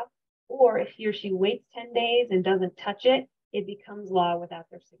law, or if he or she waits 10 days and doesn't touch it, it becomes law without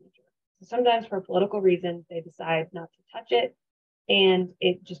their signature. So sometimes for political reasons, they decide not to touch it, and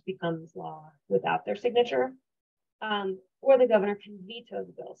it just becomes law without their signature. Or the governor can veto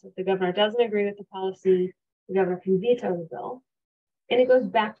the bill. So if the governor doesn't agree with the policy, the governor can veto the bill, and it goes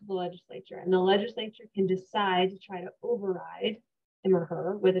back to the legislature. And the legislature can decide to try to override him or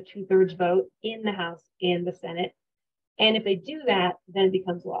her with a 2/3 vote in the House and the Senate. And if they do that, then it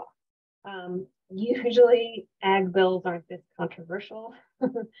becomes law. Usually ag bills aren't this controversial.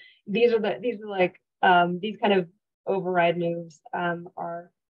 These kind of override moves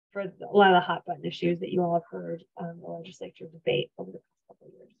are for a lot of the hot button issues that you all have heard the legislature debate over the past couple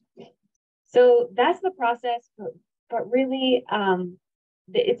of years. So that's the process, but really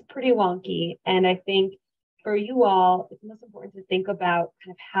it's pretty wonky. And I think for you all, it's most important to think about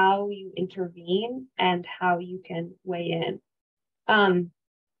kind of how you intervene and how you can weigh in.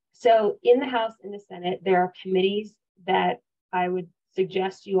 So in the House and the Senate, there are committees that I would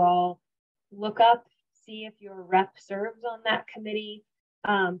suggest you all look up, see if your rep serves on that committee.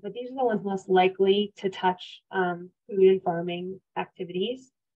 But these are the ones most likely to touch food and farming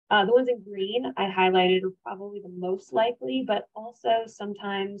activities. The ones in green I highlighted are probably the most likely, but also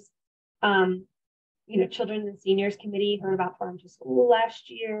sometimes, Children and Seniors Committee heard about Farm to School last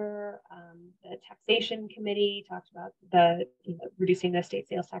year. The Taxation Committee talked about reducing the state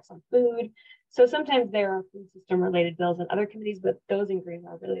sales tax on food. So sometimes there are food system related bills in other committees, but those in green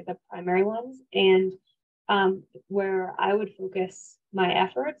are really the primary ones. And Where I would focus my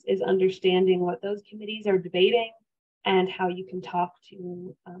efforts is understanding what those committees are debating and how you can talk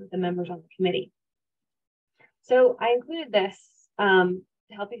to the members on the committee. So I included this to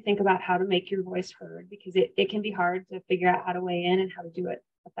help you think about how to make your voice heard, because it can be hard to figure out how to weigh in and how to do it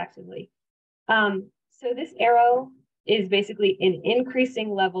effectively. So this arrow is basically an increasing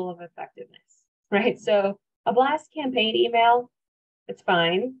level of effectiveness, right? So a blast campaign email, it's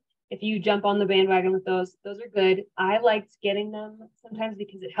fine. If you jump on the bandwagon with those are good. I liked getting them sometimes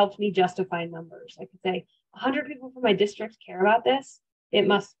because it helped me justify numbers. I could say 100 people from my district care about this. It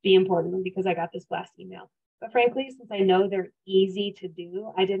must be important because I got this blast email. But frankly, since I know they're easy to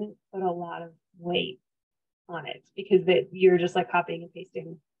do, I didn't put a lot of weight on it because you're just like copying and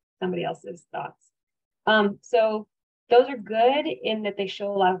pasting somebody else's thoughts. So those are good in that they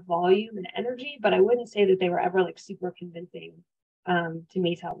show a lot of volume and energy, but I wouldn't say that they were ever like super convincing to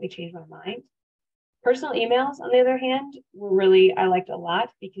me to help me change my mind. Personal emails, on the other hand, I liked a lot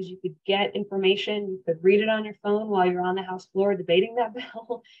because you could get information, you could read it on your phone while you're on the House floor debating that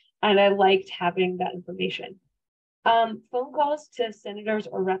bill, and I liked having that information. Phone calls to senators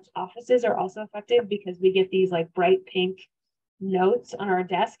or reps' offices are also effective because we get these like bright pink notes on our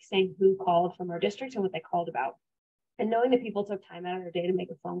desk saying who called from our district and what they called about. And knowing that people took time out of their day to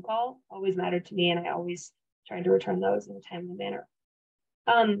make a phone call always mattered to me, and I always tried to return those in a timely manner.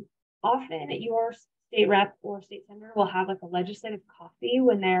 Often your state rep or state senator will have like a legislative coffee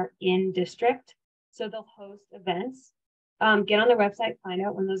when they're in district. So they'll host events. Get on their website, find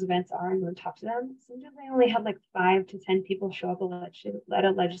out when those events are, and go and talk to them. Sometimes they only had like 5 to 10 people show up at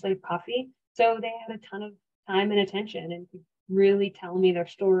a legislative coffee. So they had a ton of time and attention and could really tell me their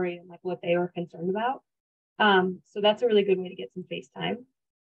story and like what they were concerned about. So that's a really good way to get some face time.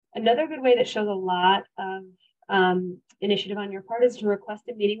 Another good way that shows a lot of initiative on your part is to request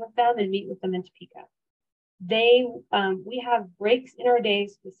a meeting with them and meet with them in Topeka. We have breaks in our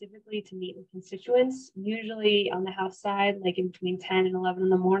days specifically to meet with constituents, usually on the House side, like in between 10 and 11 in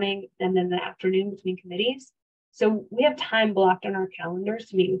the morning, and then the afternoon between committees. So we have time blocked on our calendars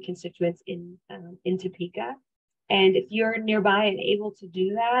to meet with constituents in Topeka. And if you're nearby and able to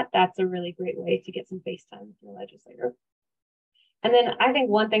do that, that's a really great way to get some face time with your legislator. And then I think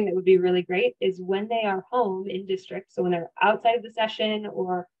one thing that would be really great is when they are home in district, so when they're outside of the session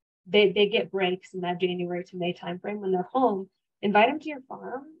or they get breaks in that January to May timeframe, when they're home, invite them to your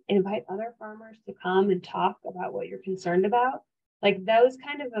farm, invite other farmers to come and talk about what you're concerned about. Like those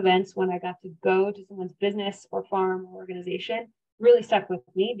kind of events when I got to go to someone's business or farm or organization really stuck with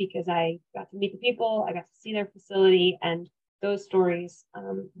me because I got to meet the people, I got to see their facility, and those stories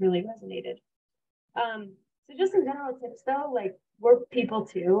really resonated. So just some general tips though, like we're people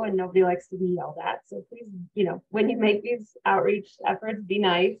too, and nobody likes to be yelled at. So please, when you make these outreach efforts, be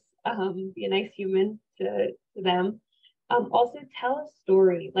nice, be a nice human to them. Also tell a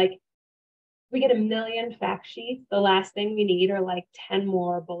story. Like we get a million fact sheets. The last thing we need are like 10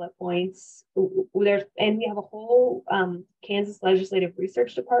 more bullet points. And we have a whole Kansas Legislative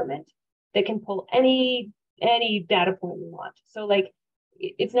Research Department that can pull any data point we want. So like,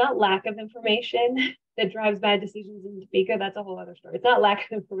 it's not lack of information that drives bad decisions in Topeka. That's a whole other story. It's not lack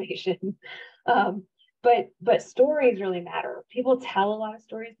of information. But stories really matter. People tell a lot of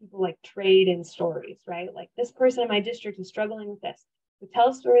stories. People like trade in stories, right? Like this person in my district is struggling with this. So tell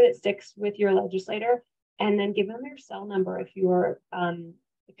a story that sticks with your legislator, and then give them your cell number if you're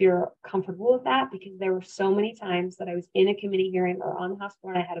comfortable with that, because there were so many times that I was in a committee hearing or on the House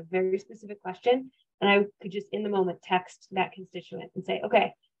floor and I had a very specific question, and I could just in the moment text that constituent and say,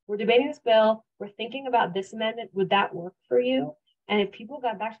 okay, we're debating this bill. We're thinking about this amendment. Would that work for you? And if people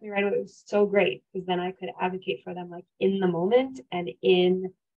got back to me right away, it was so great because then I could advocate for them like in the moment and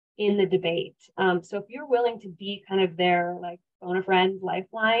in the debate. So if you're willing to be kind of their like phone a friend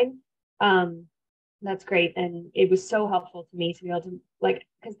lifeline, that's great. And it was so helpful to me to be able to like,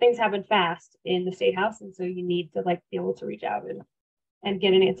 because things happen fast in the state house. And so you need to like be able to reach out and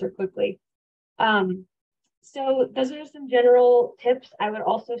get an answer quickly. So those are just some general tips. I would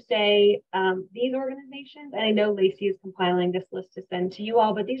also say these organizations, and I know Lacey is compiling this list to send to you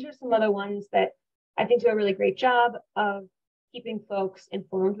all, but these are some other ones that I think do a really great job of keeping folks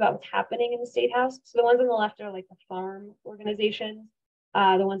informed about what's happening in the state house. So the ones on the left are like the farm organizations.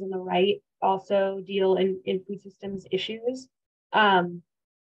 The ones on the right also deal in food systems issues. As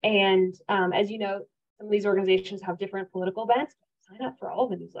you know, some of these organizations have different political bents. Sign up for all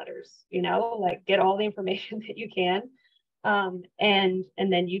the newsletters, like get all the information that you can. And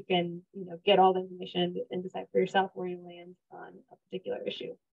then you can, get all the information and decide for yourself where you land on a particular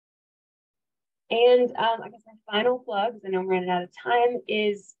issue. And I guess my final plug, because I know I'm running out of time,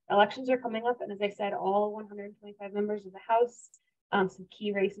 is elections are coming up. And as I said, all 125 members of the House, some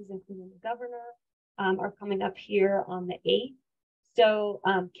key races, including the governor, are coming up here on the 8th. So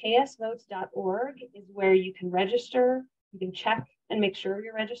ksvotes.org is where you can register. You can check and make sure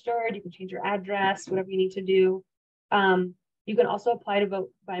you're registered. You can change your address, whatever you need to do. You can also apply to vote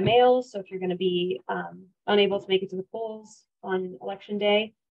by mail. So if you're going to be unable to make it to the polls on election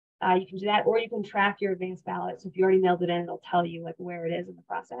day, you can do that, or you can track your advanced ballot. So if you already mailed it in, it'll tell you like where it is in the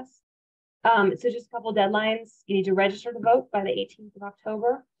process. So just a couple deadlines. You need to register to vote by the 18th of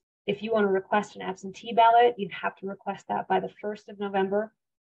October. If you want to request an absentee ballot, you have to request that by the 1st of November.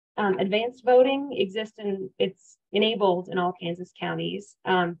 Advanced voting exists and it's enabled in all Kansas counties,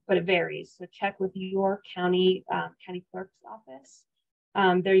 but it varies. So check with your county clerk's office.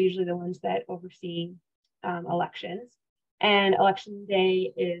 They're usually the ones that oversee elections. And election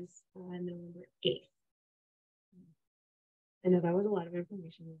day is November 8th. I know that was a lot of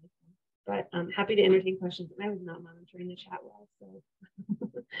information, but I'm happy to entertain questions. And I was not monitoring the chat well, so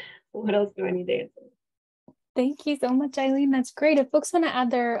what else do I need to answer? Thank you so much, Eileen. That's great. If folks want to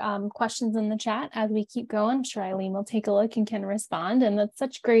add their questions in the chat as we keep going, I'm sure Eileen will take a look and can respond. And that's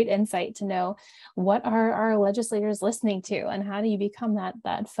such great insight to know what are our legislators listening to and how do you become that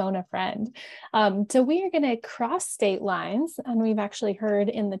phone a friend. So we are going to cross state lines, and we've actually heard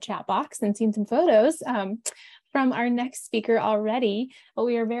in the chat box and seen some photos from our next speaker already, but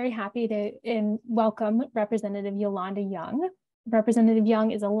we are very happy to welcome Representative Yolanda Young. Representative Young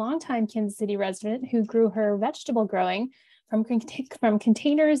is a longtime Kansas City resident who grew her vegetable growing from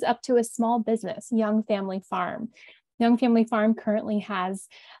containers up to a small business, Young Family Farm. Young Family Farm currently has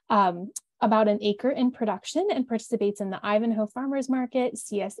about an acre in production and participates in the Ivanhoe Farmers Market,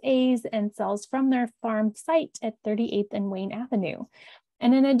 CSAs, and sells from their farm site at 38th and Wayne Avenue.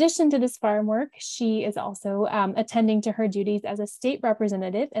 And in addition to this farm work, she is also attending to her duties as a state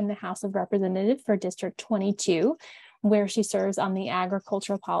representative in the House of Representatives for District 22, where she serves on the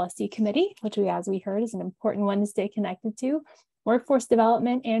Agricultural Policy Committee, which as we heard, is an important one to stay connected to, Workforce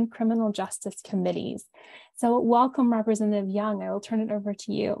Development, and Criminal Justice Committees. So welcome, Representative Young. I will turn it over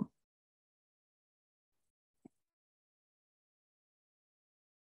to you.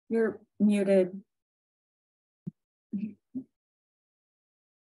 You're muted.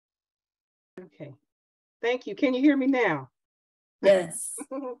 Okay, thank you. Can you hear me now? Yes.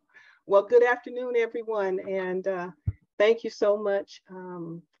 Well, good afternoon, everyone, and thank you so much,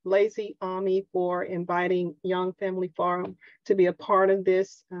 Lazy Ami, for inviting Young Family Farm to be a part of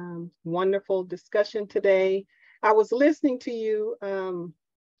this wonderful discussion today. I was listening to you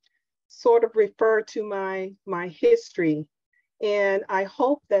sort of refer to my history, and I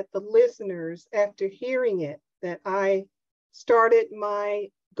hope that the listeners, after hearing it, that I started my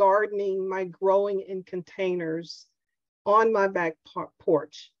gardening, my growing in containers on my back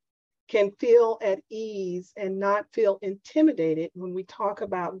porch, can feel at ease and not feel intimidated when we talk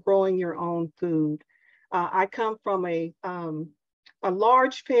about growing your own food. I come from a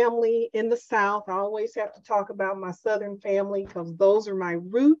large family in the South. I always have to talk about my Southern family because those are my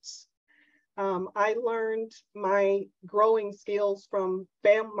roots. I learned my growing skills from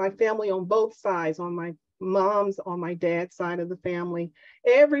my family on both sides, on my mom's, on my dad's side of the family.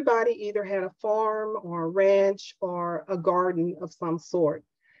 Everybody either had a farm or a ranch or a garden of some sort.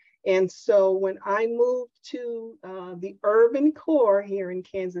 And so when I moved to the urban core here in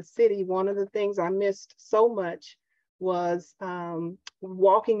Kansas City, one of the things I missed so much was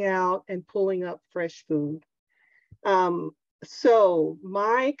walking out and pulling up fresh food. So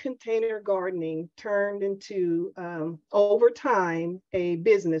my container gardening turned into, over time, a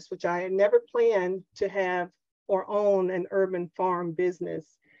business, which I had never planned to have or own an urban farm business.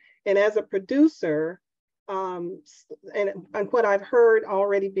 And as a producer, and what I've heard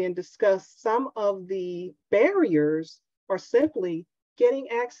already being discussed, some of the barriers are simply getting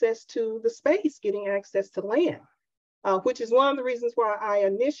access to the space, getting access to land, which is one of the reasons why I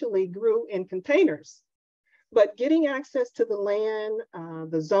initially grew in containers. But getting access to the land,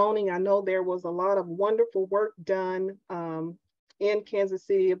 the zoning, I know there was a lot of wonderful work done in Kansas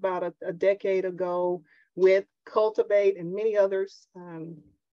City about a decade ago with Cultivate and many others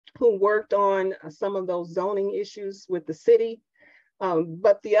who worked on some of those zoning issues with the city.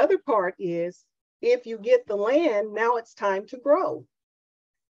 But the other part is, if you get the land, now it's time to grow.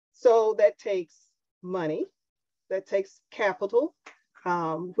 So that takes money, that takes capital,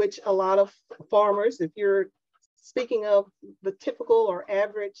 which a lot of farmers, if you're speaking of the typical or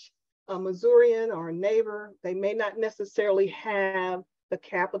average Missourian or a neighbor, they may not necessarily have the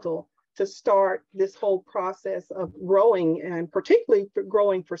capital to start this whole process of growing, and particularly for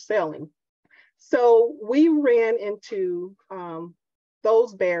growing for selling. So we ran into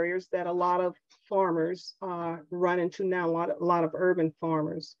those barriers that a lot of farmers run into now, a lot of urban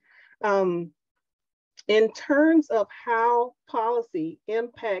farmers. In terms of how policy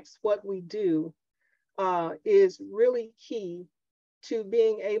impacts what we do is really key to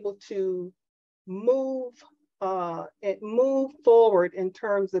being able to move move forward in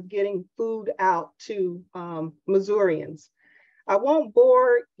terms of getting food out to Missourians. I won't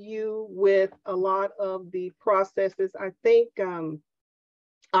bore you with a lot of the processes. I think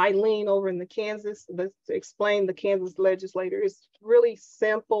Eileen over in the Kansas, let's explain the Kansas legislature. It's really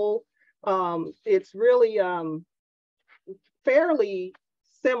simple. It's really fairly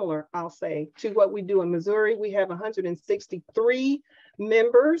similar, I'll say, to what we do in Missouri. We have 163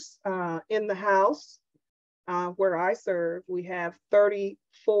 members in the House where I serve. We have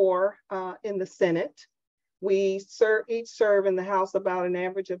 34 in the Senate. We each serve in the House about an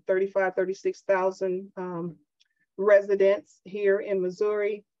average of 36,000 residents here in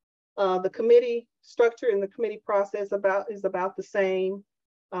Missouri. The committee structure and the committee process is about the same.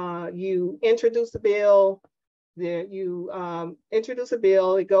 You introduce a bill, introduce a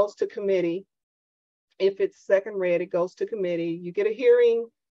bill, it goes to committee. If it's second read, it goes to committee. You get a hearing,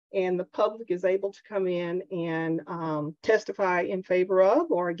 and the public is able to come in and testify in favor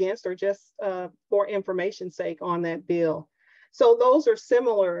of or against, or just for information's sake on that bill. So those are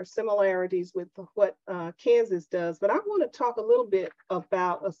similarities with what Kansas does. But I want to talk a little bit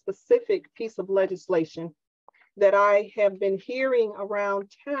about a specific piece of legislation that I have been hearing around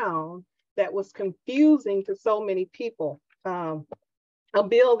town that was confusing to so many people. A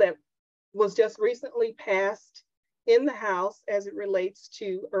bill that was just recently passed in the House as it relates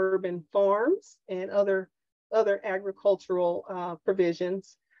to urban farms and other agricultural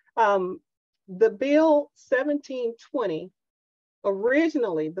provisions. The bill 1720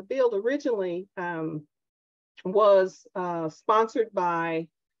 the bill originally was sponsored by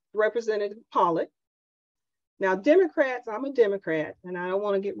Representative Pollitt. Now, Democrats, I'm a Democrat, and I don't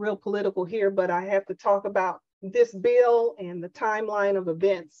want to get real political here, but I have to talk about this bill and the timeline of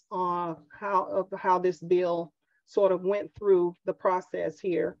events on how this bill sort of went through the process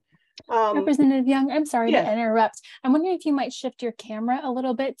here. Representative Young, I'm sorry yes. to interrupt. I'm wondering if you might shift your camera a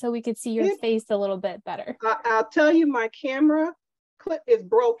little bit so we could see your face a little bit better. I'll tell you, my camera clip is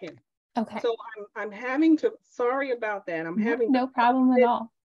broken. Okay. So I'm having to, sorry about that. I'm having no problem at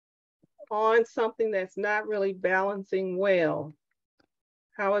all. On something that's not really balancing well.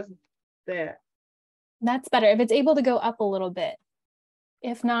 How is that? That's better. If it's able to go up a little bit.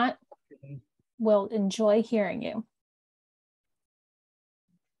 If not, we'll enjoy hearing you.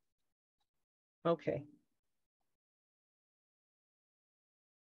 Okay.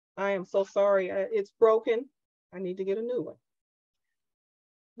 I am so sorry. It's broken. I need to get a new one.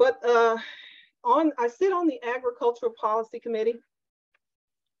 But I sit on the Agricultural Policy Committee.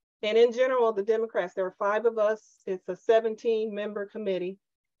 And in general, the Democrats, there are 5 of us. It's a 17-member committee.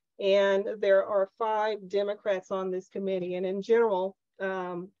 And there are 5 Democrats on this committee. And in general,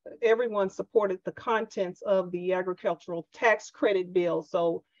 everyone supported the contents of the agricultural tax credit bill.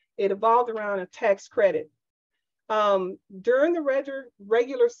 So it evolved around a tax credit. During the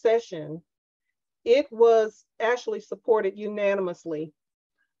regular session, it was actually supported unanimously.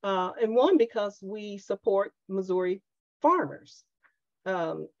 And one, because we support Missouri farmers,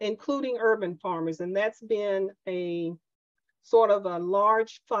 including urban farmers. And that's been a sort of a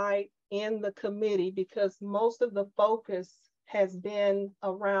large fight in the committee because most of the focus has been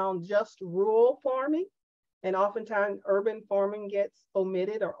around just rural farming. And oftentimes urban farming gets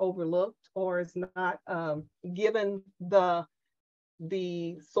omitted or overlooked or is not given the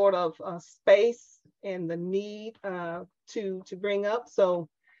sort of space and the need to bring up. So,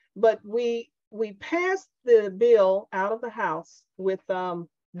 but we passed the bill out of the House with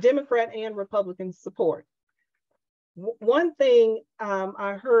Democrat and Republican support. One thing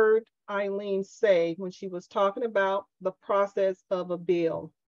I heard Eileen say when she was talking about the process of a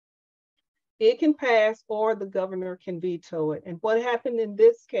bill, it can pass or the governor can veto it. And what happened in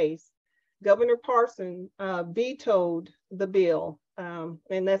this case, Governor Parson vetoed the bill,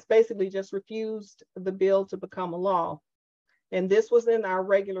 and that's basically just refused the bill to become a law. And this was in our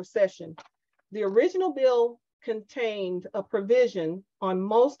regular session. The original bill contained a provision on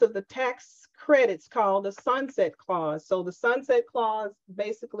most of the tax credits called a sunset clause. So the sunset clause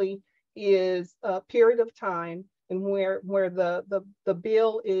basically is a period of time and where the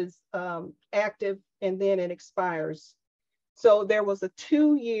bill is active and then it expires. So there was a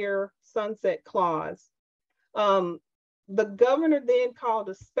 2-year sunset clause. the governor then called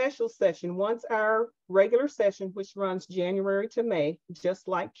a special session once our regular session, which runs January to May, just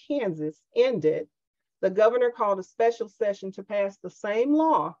like Kansas, ended. The governor called a special session to pass the same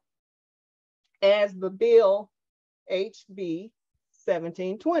law as the bill HB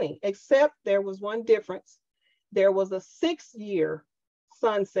 1720, except there was one difference. There was a 6-year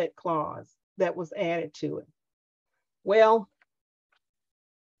sunset clause that was added to it. Well,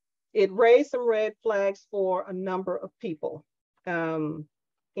 it raised some red flags for a number of people. And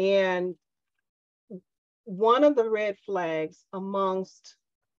one of the red flags amongst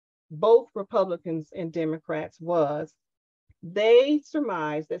both Republicans and Democrats was they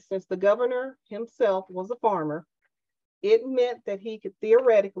surmised that since the governor himself was a farmer, it meant that he could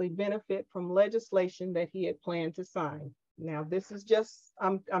theoretically benefit from legislation that he had planned to sign. Now, this is just,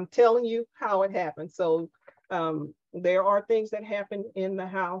 I'm telling you how it happened. So there are things that happen in the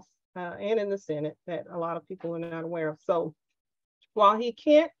House and in the Senate that a lot of people are not aware of. So while he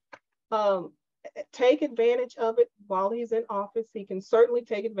can't take advantage of it while he's in office, he can certainly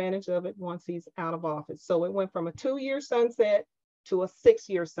take advantage of it once he's out of office. So it went from a 2-year sunset to a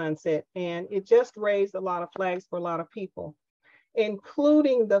 6-year sunset. And it just raised a lot of flags for a lot of people,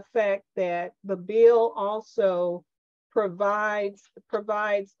 including the fact that the bill also provides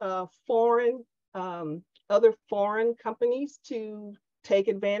other foreign companies to take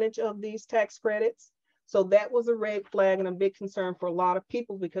advantage of these tax credits. So that was a red flag and a big concern for a lot of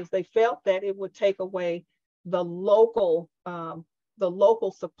people because they felt that it would take away the local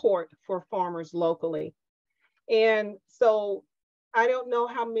support for farmers locally. And so I don't know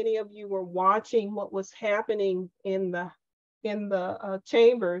how many of you were watching what was happening in the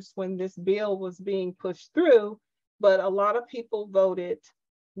chambers when this bill was being pushed through, but a lot of people voted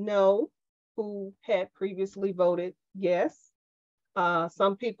no who had previously voted yes.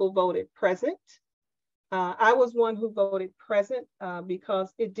 Some people voted present. I was one who voted present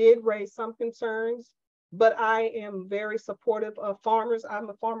because it did raise some concerns, but I am very supportive of farmers. I'm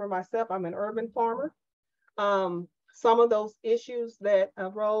a farmer myself. I'm an urban farmer. Some of those issues that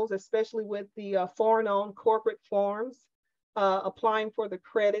arose, especially with the foreign-owned corporate farms, applying for the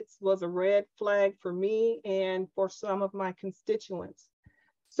credits was a red flag for me and for some of my constituents.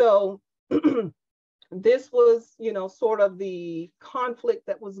 So this was, sort of the conflict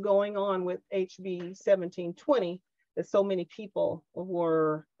that was going on with HB 1720 that so many people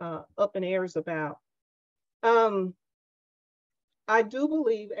were up in airs about. I do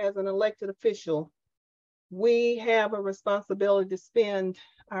believe as an elected official, we have a responsibility to spend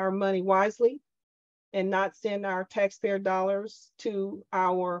our money wisely and not send our taxpayer dollars to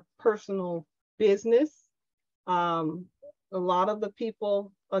our personal business. A lot of the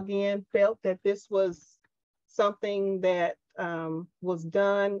people, again, felt that this was something that was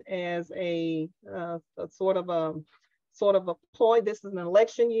done as a sort of a ploy. This is an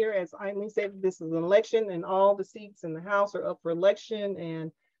election year, as Eileen said. This is an election, and all the seats in the House are up for election,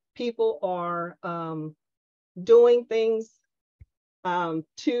 and people are doing things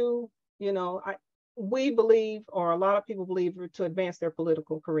we believe, or a lot of people believe, to advance their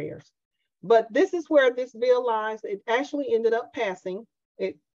political careers. But this is where this bill lies. It actually ended up passing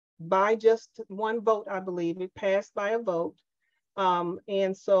it by just one vote, I believe. It passed by a vote.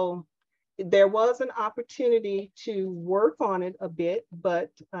 And so there was an opportunity to work on it a bit,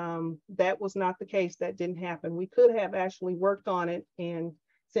 but that was not the case. That didn't happen. We could have actually worked on it and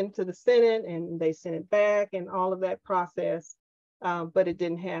sent it to the Senate, and they sent it back and all of that process, but it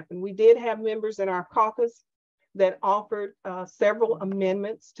didn't happen. We did have members in our caucus that offered several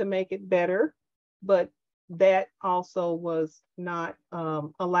amendments to make it better, but that also was not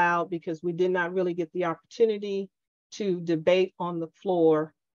allowed because we did not really get the opportunity to debate on the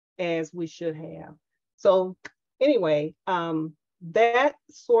floor as we should have. So anyway, that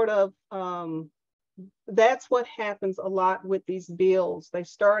sort of, that's what happens a lot with these bills. They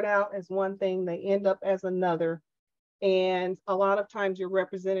start out as one thing, they end up as another. And a lot of times your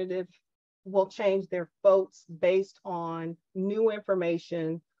representative will change their votes based on new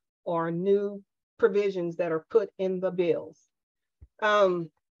information or new provisions that are put in the bills.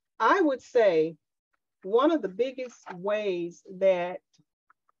 I would say one of the biggest ways that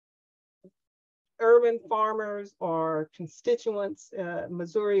urban farmers or constituents,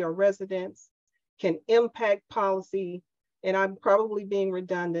 Missouri or residents, can impact policy, and I'm probably being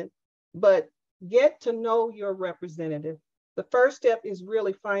redundant, but get to know your representative. The first step is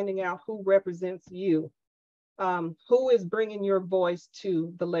really finding out who represents you, who is bringing your voice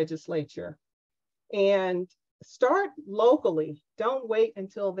to the legislature. And start locally. Don't wait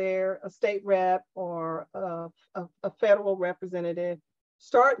until they're a state rep or a federal representative.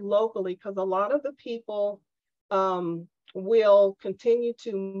 Start locally, because a lot of the people will continue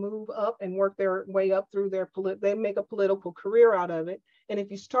to move up and work their way up through they make a political career out of it. And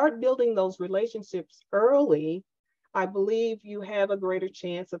if you start building those relationships early, I believe you have a greater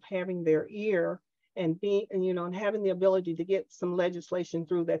chance of having their ear and and having the ability to get some legislation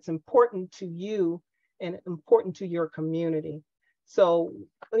through that's important to you and important to your community. So,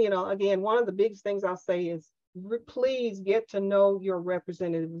 again, one of the biggest things I'll say is please get to know your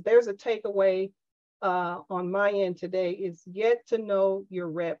representatives. There's a takeaway on my end today is get to know your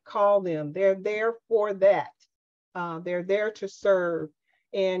rep, call them. They're there for that. They're there to serve.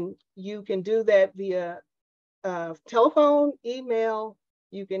 And you can do that via telephone, email.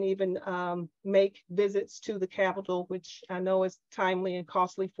 You can even make visits to the Capitol, which I know is timely and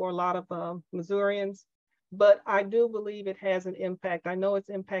costly for a lot of Missourians. But I do believe it has an impact. I know it's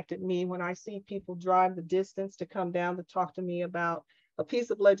impacted me when I see people drive the distance to come down to talk to me about a piece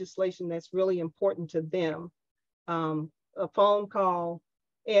of legislation that's really important to them, a phone call,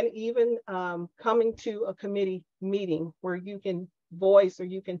 and even coming to a committee meeting where you can voice or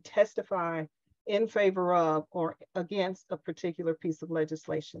you can testify in favor of or against a particular piece of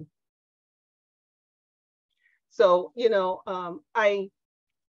legislation. So, I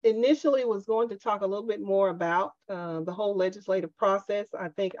initially was going to talk a little bit more about the whole legislative process. I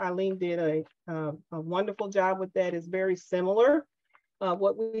think Eileen did a wonderful job with that. It's very similar,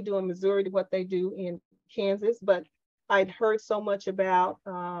 what we do in Missouri to what they do in Kansas, but I'd heard so much about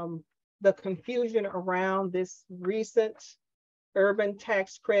the confusion around this recent urban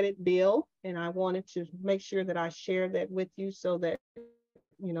tax credit bill, and I wanted to make sure that I shared that with you so that,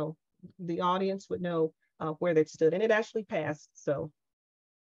 the audience would know where they stood, and it actually passed, so.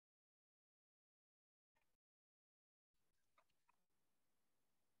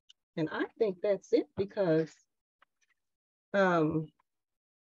 And I think that's it because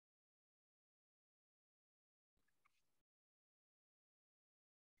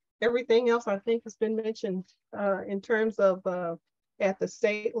everything else I think has been mentioned in terms of at the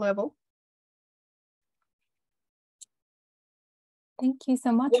state level. Thank you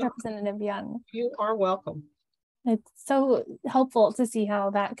so much, Representative Young. You are welcome. It's so helpful to see how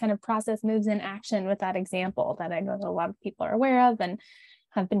that kind of process moves in action with that example that I know that a lot of people are aware of and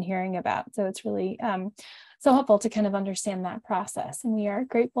have been hearing about. So it's really so helpful to kind of understand that process. And we are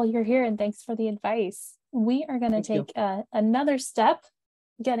grateful you're here and thanks for the advice. We are going to take another step,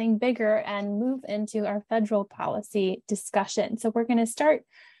 getting bigger, and move into our federal policy discussion. So we're going to start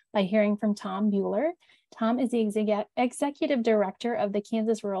by hearing from Tom Bueller. Tom is the executive director of the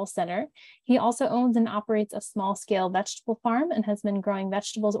Kansas Rural Center. He also owns and operates a small-scale vegetable farm and has been growing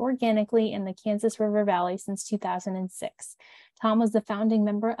vegetables organically in the Kansas River Valley since 2006. Tom was the founding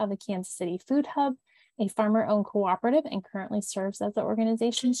member of the Kansas City Food Hub, a farmer-owned cooperative, and currently serves as the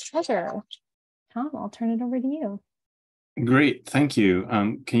organization's treasurer. Tom, I'll turn it over to you. Great, thank you.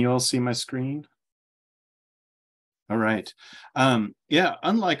 Can you all see my screen? All right. Yeah,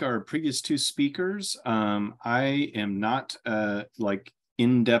 unlike our previous two speakers, I am not like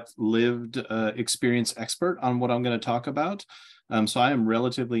in-depth lived experience expert on what I'm going to talk about. So I am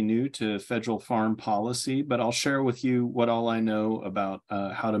relatively new to federal farm policy, but I'll share with you what all I know about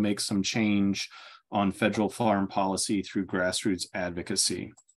how to make some change on federal farm policy through grassroots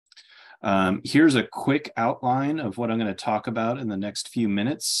advocacy. Here's a quick outline of what I'm going to talk about in the next few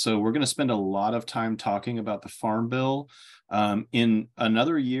minutes. So we're going to spend a lot of time talking about the Farm Bill. In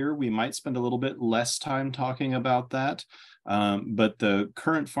another year, we might spend a little bit less time talking about that. But the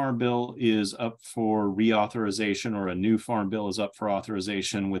current Farm Bill is up for reauthorization, or a new Farm Bill is up for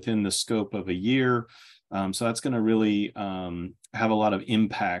authorization within the scope of a year. So that's going to really have a lot of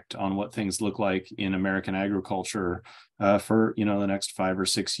impact on what things look like in American agriculture for the next 5 or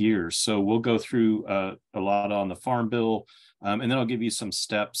 6 years. So we'll go through a lot on the Farm Bill, and then I'll give you some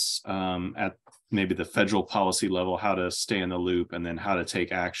steps at maybe the federal policy level, how to stay in the loop, and then how to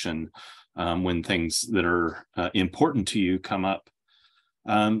take action when things that are important to you come up.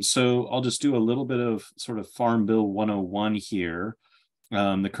 So I'll just do a little bit of sort of Farm Bill 101 here.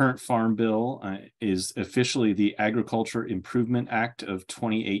 The current Farm Bill is officially the Agriculture Improvement Act of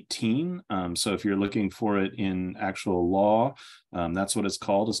 2018. So if you're looking for it in actual law, that's what it's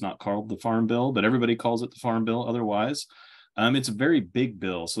called. It's not called the Farm Bill, but everybody calls it the Farm Bill otherwise. It's a very big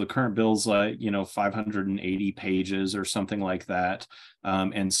bill. So the current bill's like, 580 pages or something like that.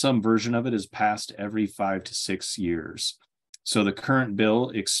 And some version of it is passed every 5 to 6 years. So the current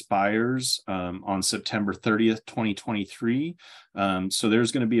bill expires on September 30th, 2023. So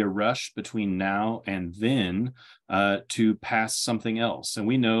there's going to be a rush between now and then to pass something else. And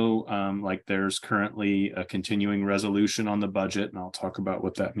we know like there's currently a continuing resolution on the budget, and I'll talk about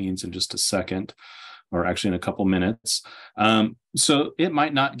what that means in just a second, or actually in a couple minutes. So it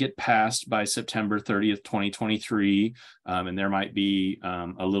might not get passed by September 30th, 2023. And there might be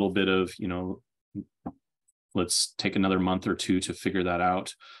a little bit of, let's take another month or two to figure that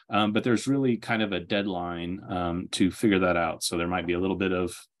out. But there's really kind of a deadline to figure that out. So there might be a little bit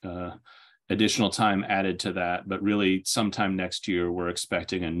of additional time added to that, but really sometime next year, we're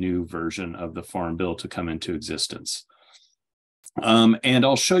expecting a new version of the Farm Bill to come into existence. And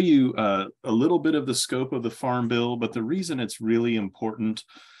I'll show you a little bit of the scope of the Farm Bill, but the reason it's really important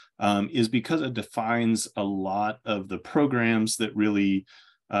is because it defines a lot of the programs that really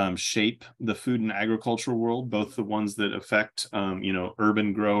shape the food and agriculture world, both the ones that affect,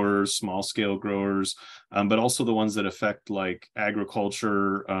 urban growers, small scale growers, but also the ones that affect like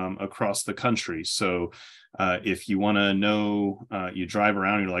agriculture across the country. So if you want to know, you drive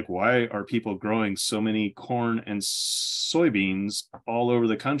around, you're like, why are people growing so many corn and soybeans all over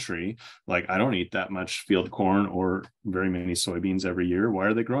the country? Like, I don't eat that much field corn or very many soybeans every year. Why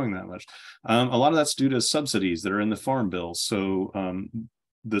are they growing that much? A lot of that's due to subsidies that are in the Farm Bill. So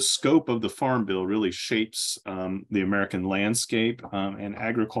the scope of the Farm Bill really shapes the American landscape and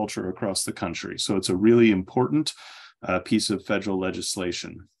agriculture across the country. So it's a really important piece of federal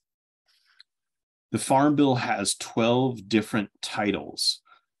legislation. The Farm Bill has 12 different titles.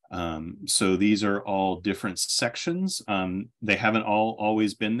 So these are all different sections. They haven't all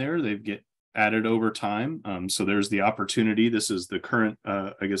always been there. They get added over time. So there's the opportunity. This is the current,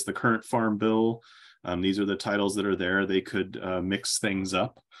 the current Farm Bill. These are the titles that are there. They could mix things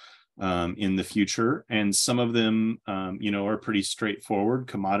up in the future. And some of them, are pretty straightforward.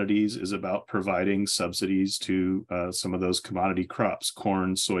 Commodities is about providing subsidies to some of those commodity crops: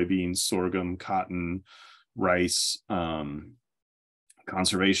 corn, soybeans, sorghum, cotton, rice.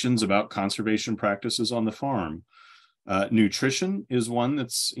 Conservation's about conservation practices on the farm. Nutrition is one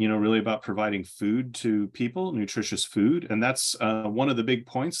that's, really about providing food to people, nutritious food. And that's one of the big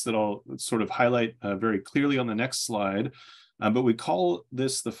points that I'll sort of highlight very clearly on the next slide. But we call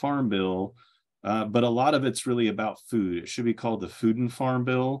this the Farm Bill, but a lot of it's really about food. It should be called the Food and Farm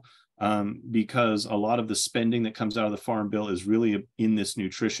Bill because a lot of the spending that comes out of the Farm Bill is really in this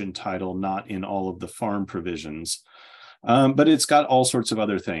nutrition title, not in all of the farm provisions. But it's got all sorts of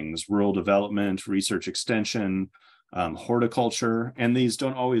other things: rural development, research extension, horticulture, and these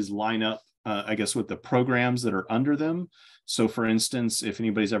don't always line up, with the programs that are under them. So for instance, if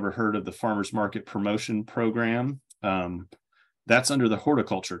anybody's ever heard of the Farmers Market Promotion Program, that's under the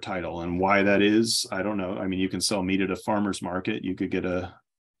horticulture title. And why that is, I don't know. I mean, you can sell meat at a farmer's market. You could get a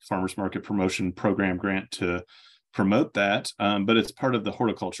Farmers Market Promotion Program grant to promote that, but it's part of the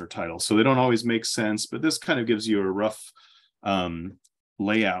horticulture title. So they don't always make sense, but this kind of gives you a rough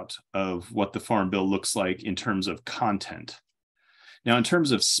layout of what the Farm Bill looks like in terms of content. Now, in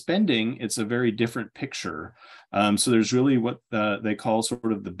terms of spending, it's a very different picture. So there's really what they call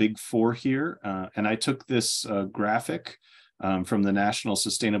sort of the big four here. And I took this graphic from the National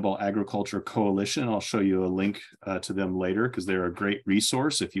Sustainable Agriculture Coalition. I'll show you a link to them later because they're a great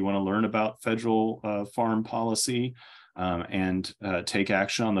resource if you want to learn about federal farm policy and take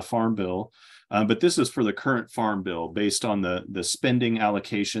action on the Farm Bill. But this is for the current Farm Bill based on the spending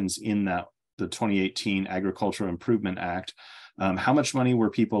allocations in the 2018 Agricultural Improvement Act. How much money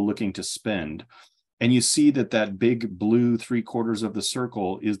were people looking to spend? And you see that big blue 3/4 of the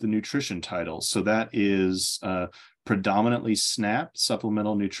circle is the nutrition title. So that is predominantly SNAP,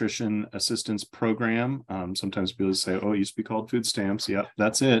 Supplemental Nutrition Assistance Program. Sometimes people say, oh, it used to be called food stamps. Yeah,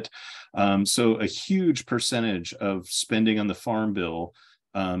 that's it. So a huge percentage of spending on the Farm Bill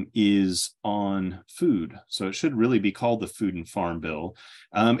is on food. So it should really be called the Food and Farm Bill.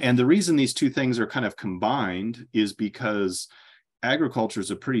 And the reason these two things are kind of combined is because agriculture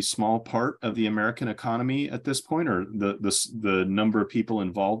is a pretty small part of the American economy at this point, or the number of people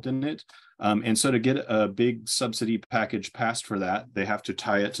involved in it. And so to get a big subsidy package passed for that, they have to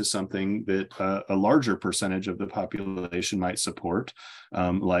tie it to something that a larger percentage of the population might support,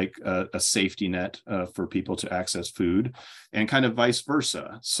 like a safety net for people to access food, and kind of vice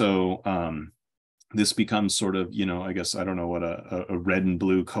versa. So this becomes sort of, I guess, I don't know what a red and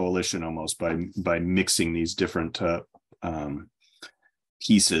blue coalition almost by mixing these different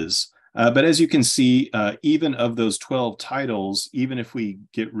pieces. But as you can see, even of those 12 titles, even if we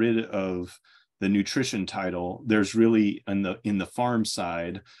get rid of the nutrition title, there's really in the farm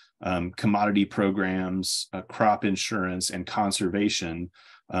side commodity programs, crop insurance, and conservation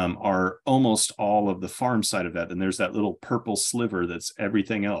are almost all of the farm side of that. And there's that little purple sliver that's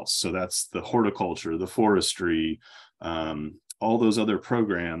everything else. So that's the horticulture, the forestry, all those other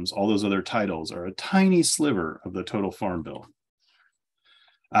programs, all those other titles are a tiny sliver of the total farm bill.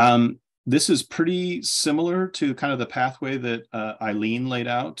 This is pretty similar to kind of the pathway that Eileen laid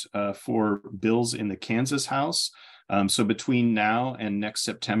out for bills in the Kansas House. So between now and next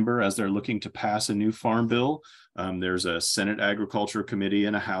September, as they're looking to pass a new farm bill, there's a Senate Agriculture Committee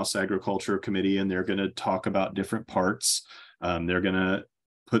and a House Agriculture Committee, and they're going to talk about different parts. They're going to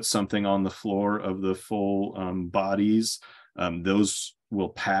put something on the floor of the full bodies. Those will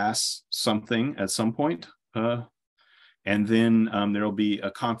pass something at some point. And then there'll be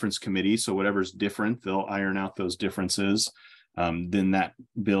a conference committee. So whatever's different, they'll iron out those differences. Then that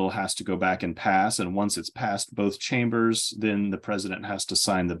bill has to go back and pass. And once it's passed both chambers, then the president has to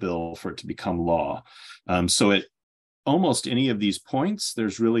sign the bill for it to become law. So at almost any of these points,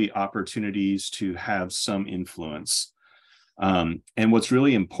 there's really opportunities to have some influence. And what's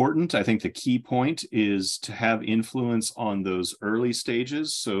really important, I think the key point is to have influence on those early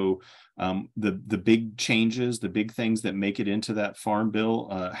stages. So the big changes, the big things that make it into that farm bill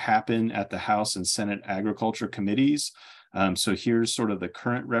happen at the House and Senate Agriculture Committees. So here's sort of the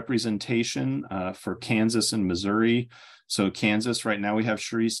current representation for Kansas and Missouri. So Kansas, right now we have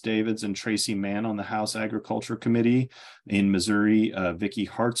Sharice Davids and Tracy Mann on the House Agriculture Committee. In Missouri, Vicki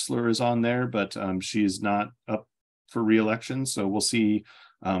Hartzler is on there, but she is not up for re-election. So we'll see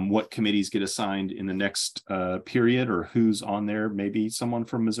what committees get assigned in the next period, or who's on there. Maybe someone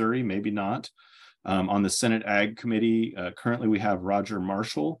from Missouri, maybe not. On the Senate Ag Committee, currently we have Roger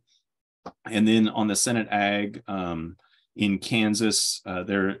Marshall. And then on the Senate Ag in Kansas,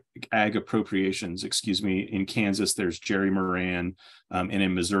 their Ag Appropriations, in Kansas, there's Jerry Moran, and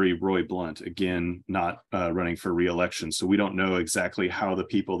in Missouri, Roy Blunt, again, not running for re-election. So we don't know exactly how the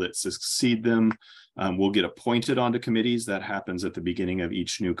people that succeed them will get appointed onto committees. That happens at the beginning of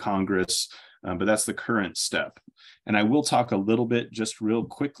each new Congress, but that's the current step. And I will talk a little bit just real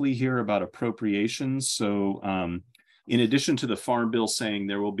quickly here about appropriations. So in addition to the Farm Bill saying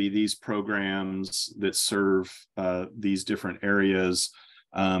there will be these programs that serve these different areas,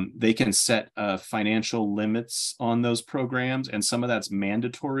 they can set financial limits on those programs, and some of that's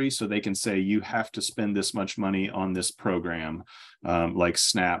mandatory. So they can say you have to spend this much money on this program, like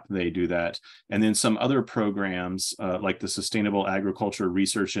SNAP, they do that. And then some other programs like the Sustainable Agriculture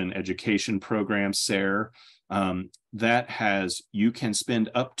Research and Education Program, SARE, that has, you can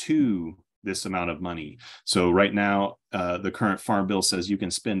spend up to this amount of money. So right now, the current Farm Bill says you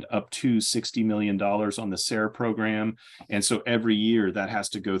can spend up to $60 million on the SARE program. And so every year that has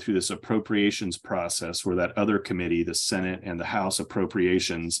to go through this appropriations process where that other committee, the Senate and the House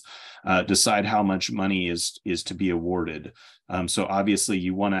Appropriations, decide how much money is to be awarded. So obviously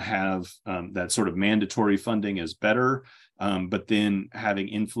you want to have that sort of mandatory funding is better. But then having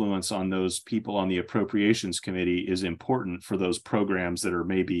influence on those people on the Appropriations Committee is important for those programs that are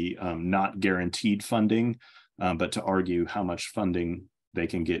maybe not guaranteed funding, but to argue how much funding they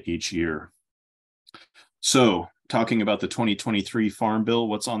can get each year. So talking about the 2023 Farm Bill,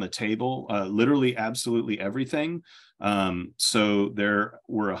 what's on the table? Literally absolutely everything. So there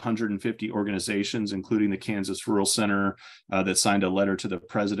were 150 organizations, including the Kansas Rural Center, that signed a letter to the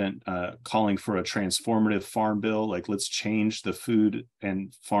president calling for a transformative farm bill. Like, let's change the food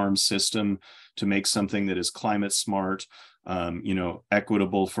and farm system to make something that is climate smart,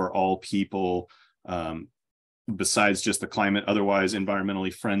 equitable for all people, besides just the climate, otherwise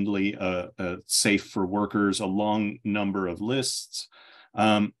environmentally friendly, safe for workers, a long number of lists.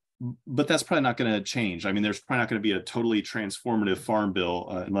 But that's probably not going to change. I mean, there's probably not going to be a totally transformative farm bill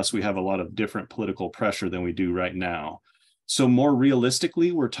unless we have a lot of different political pressure than we do right now. So more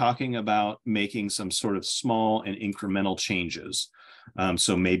realistically, we're talking about making some sort of small and incremental changes.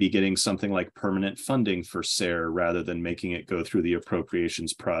 So maybe getting something like permanent funding for SARE rather than making it go through the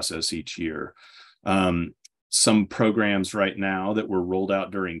appropriations process each year. Some programs right now that were rolled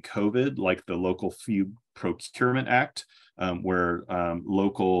out during COVID, like the Local Food Procurement Act, where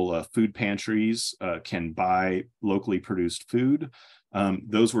local food pantries can buy locally produced food.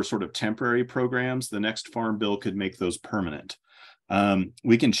 Those were sort of temporary programs. The next Farm Bill could make those permanent.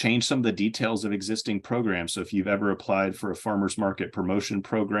 We can change some of the details of existing programs. So if you've ever applied for a farmers market promotion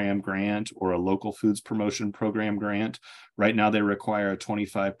program grant or a local foods promotion program grant, right now they require a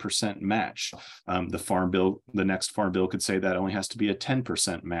 25% match. The next Farm Bill could say that only has to be a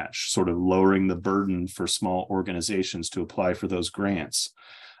 10% match, sort of lowering the burden for small organizations to apply for those grants.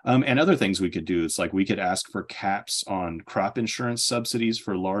 And other things we could do is like we could ask for caps on crop insurance subsidies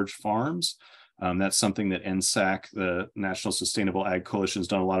for large farms. That's something that NSAC, the National Sustainable Ag Coalition, has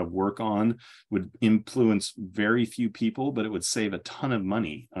done a lot of work on. Would influence very few people, but it would save a ton of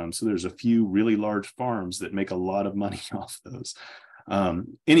money. So there's a few really large farms that make a lot of money off those.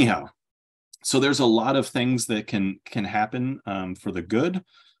 Anyhow, so there's a lot of things that can happen for the good.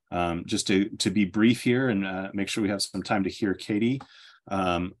 Just to be brief here and make sure we have some time to hear Katie.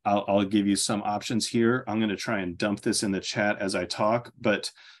 I'll give you some options here. I'm going to try and dump this in the chat as I talk,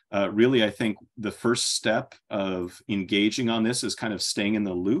 but really, I think the first step of engaging on this is kind of staying in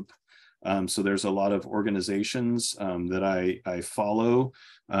the loop. So there's a lot of organizations that I follow.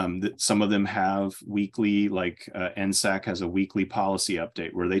 That some of them have weekly, like NSAC has a weekly policy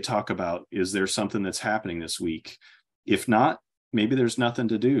update where they talk about, is there something that's happening this week? If not, maybe there's nothing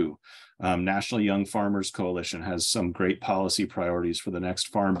to do. National Young Farmers Coalition has some great policy priorities for the next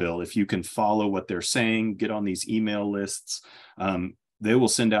farm bill. If you can follow what they're saying, get on these email lists, they will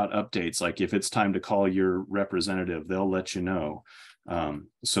send out updates. Like if it's time to call your representative, they'll let you know.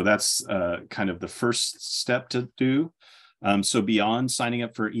 So that's kind of the first step to do. So beyond signing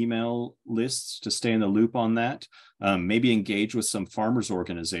up for email lists to stay in the loop on that, maybe engage with some farmers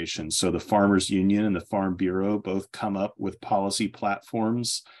organizations. So the Farmers Union and the Farm Bureau both come up with policy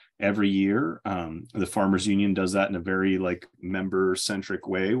platforms every year. The Farmers Union does that in a very like member-centric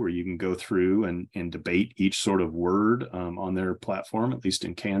way where you can go through and debate each sort of word on their platform, at least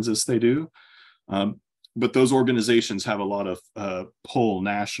in Kansas they do. But those organizations have a lot of pull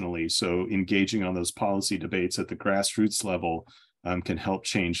nationally. So engaging on those policy debates at the grassroots level can help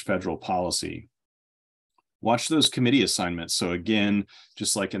change federal policy. Watch those committee assignments. So again,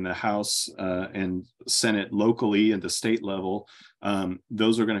 just like in the House and Senate locally at the state level,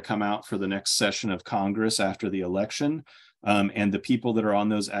 those are going to come out for the next session of Congress after the election. And the people that are on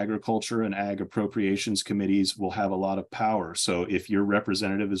those agriculture and ag appropriations committees will have a lot of power. So if your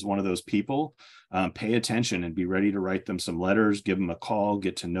representative is one of those people, pay attention and be ready to write them some letters, give them a call,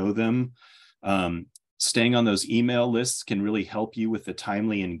 get to know them. Staying on those email lists can really help you with the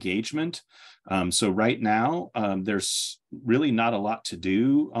timely engagement. So right now, there's really not a lot to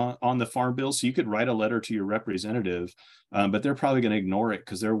do on the farm bill. So you could write a letter to your representative, but they're probably going to ignore it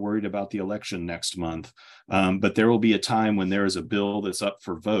because they're worried about the election next month. But there will be a time when there is a bill that's up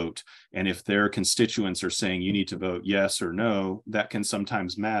for vote. And if their constituents are saying you need to vote yes or no, that can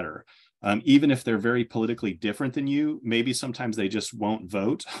sometimes matter. Even if they're very politically different than you, maybe sometimes they just won't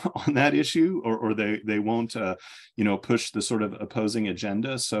vote on that issue, or they won't, push the sort of opposing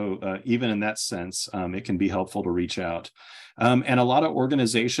agenda. So even in that sense, it can be helpful to reach out. And a lot of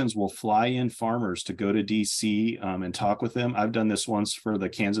organizations will fly in farmers to go to DC and talk with them. I've done this once for the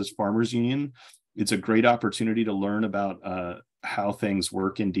Kansas Farmers Union. It's a great opportunity to learn about how things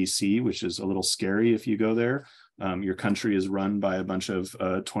work in DC, which is a little scary if you go there. Your country is run by a bunch of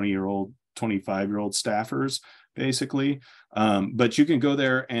 20-year-old, 25-year-old staffers, basically. But you can go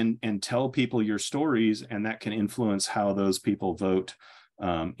there and tell people your stories, and that can influence how those people vote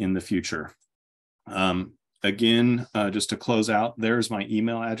in the future. Again, just to close out, there's my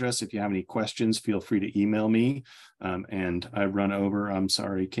email address. If you have any questions, feel free to email me. And I run over, I'm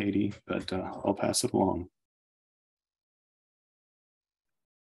sorry, Katie, but I'll pass it along.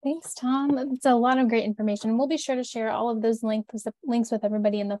 Thanks, Tom. It's a lot of great information. We'll be sure to share all of those links with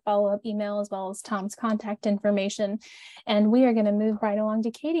everybody in the follow-up email, as well as Tom's contact information. And we are going to move right along to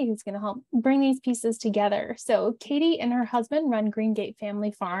Katie, who's going to help bring these pieces together. So Katie and her husband run Greengate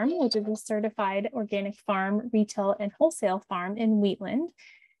Family Farm, which is a certified organic farm, retail, and wholesale farm in Wheatland.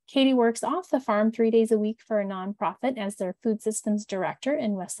 Katie works off the farm 3 days a week for a nonprofit as their food systems director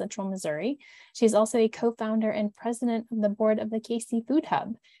in West Central Missouri. She's also a co-founder and president of the board of the KC Food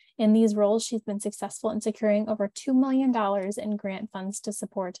Hub. In these roles, she's been successful in securing over $2 million in grant funds to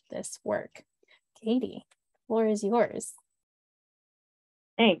support this work. Katie, the floor is yours.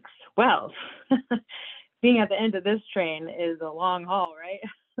 Thanks. Well, being at the end of this train is a long haul, right?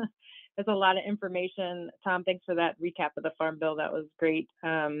 There's a lot of information. Tom, thanks for that recap of the Farm Bill. That was great.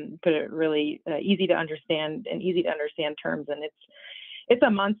 Put it really easy to understand terms, and it's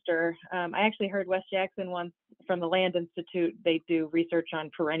a monster. I actually heard Wes Jackson once from the Land Institute. They do research on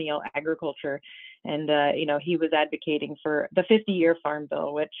perennial agriculture, and he was advocating for the 50-year Farm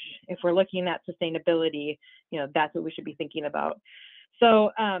Bill, which, if we're looking at sustainability, that's what we should be thinking about.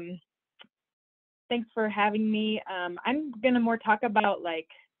 So thanks for having me. I'm going to more talk about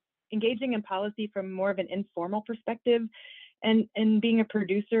engaging in policy from more of an informal perspective, and being a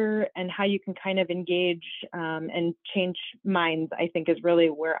producer, and how you can kind of engage and change minds, I think, is really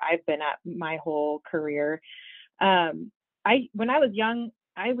where I've been at my whole career. When I was young,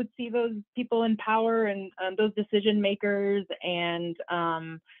 I would see those people in power and those decision makers and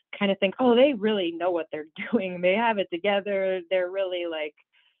kind of think, oh, they really know what they're doing. They have it together. They're really like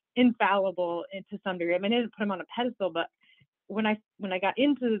infallible to some degree. I mean, I didn't put them on a pedestal, but when I got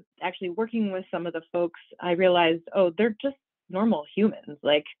into actually working with some of the folks, I realized, oh, they're just normal humans.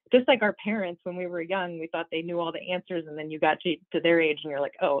 Like, just like our parents, when we were young, we thought they knew all the answers, and then you got to their age and you're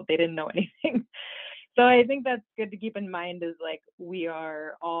like, oh, they didn't know anything. So I think that's good to keep in mind, is like, we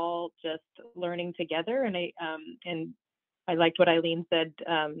are all just learning together. And I liked what Eileen said,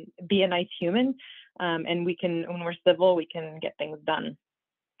 be a nice human. And we can, when we're civil, we can get things done.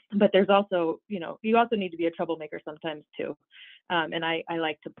 But there's also, you also need to be a troublemaker sometimes too. And I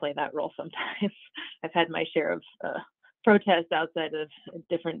like to play that role sometimes. I've had my share of protests outside of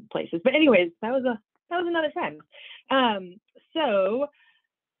different places. But anyways, that was another time. So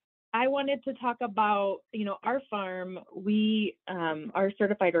I wanted to talk about, our farm. We are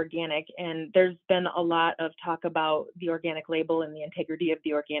certified organic, and there's been a lot of talk about the organic label and the integrity of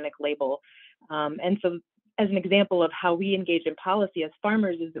the organic label. And so as an example of how we engage in policy as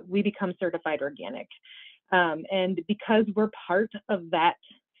farmers is that we become certified organic. And because we're part of that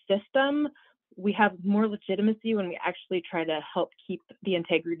system, we have more legitimacy when we actually try to help keep the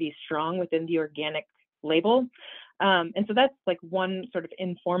integrity strong within the organic label. And so that's like one sort of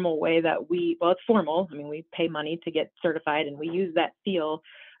informal way that it's formal. I mean, we pay money to get certified and we use that seal,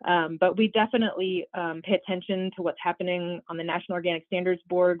 but we definitely pay attention to what's happening on the National Organic Standards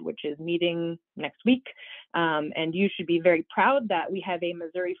Board, which is meeting next week. And you should be very proud that we have a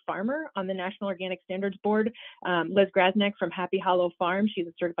Missouri farmer on the National Organic Standards Board, Liz Grasnick from Happy Hollow Farm. She's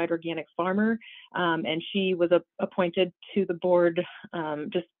a certified organic farmer, and she was appointed to the board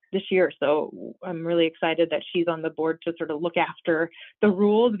just this year. So I'm really excited that she's on the board to sort of look after the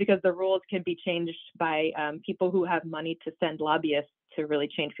rules, because the rules can be changed by people who have money to send lobbyists to really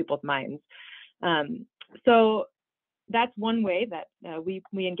change people's minds. So that's one way that we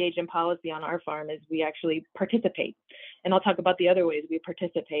engage in policy on our farm, is we actually participate. And I'll talk about the other ways we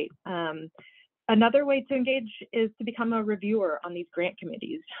participate. Another way to engage is to become a reviewer on these grant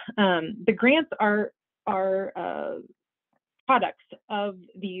committees. The grants are products of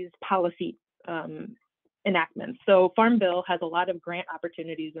these policy enactments. So Farm Bill has a lot of grant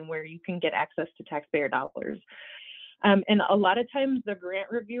opportunities and where you can get access to taxpayer dollars. And a lot of times the grant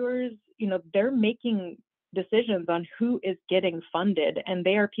reviewers, they're making decisions on who is getting funded, and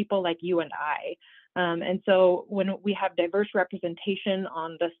they are people like you and I. And so when we have diverse representation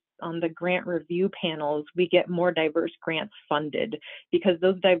on the grant review panels, we get more diverse grants funded, because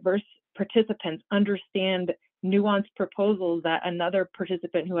those diverse participants understand nuanced proposals that another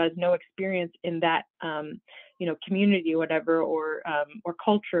participant who has no experience in that community or whatever, or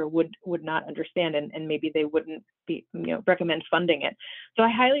culture would not understand, and maybe they wouldn't be recommend funding it. So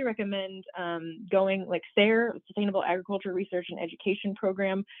I highly recommend going, like SARE, Sustainable Agriculture Research and Education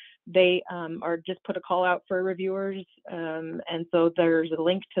Program. They are just put a call out for reviewers, and so there's a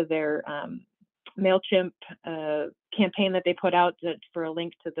link to their MailChimp campaign that they put out for a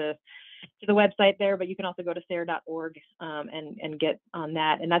link to the website there, but you can also go to SARE.org and get on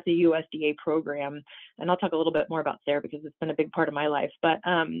that. And that's a USDA program. And I'll talk a little bit more about SARE because it's been a big part of my life. But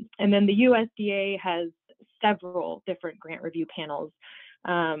and then the USDA has several different grant review panels.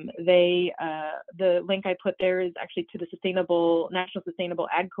 The link I put there is actually to the National Sustainable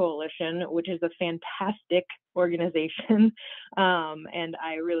Ag Coalition, which is a fantastic organization, and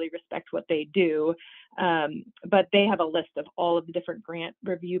I really respect what they do. But they have a list of all of the different grant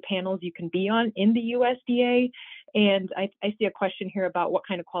review panels you can be on in the USDA. And I see a question here about what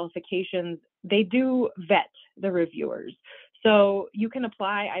kind of qualifications. They do vet the reviewers. So you can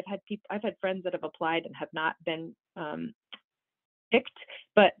apply. I've had friends that have applied and have not been picked,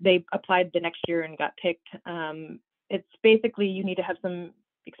 but they applied the next year and got picked. It's basically, you need to have some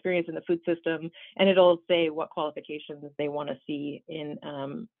experience in the food system, and it'll say what qualifications they want to see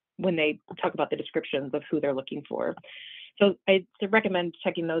in when they talk about the descriptions of who they're looking for. So I recommend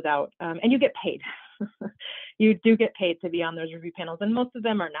checking those out, and you get paid. You do get paid to be on those review panels, and most of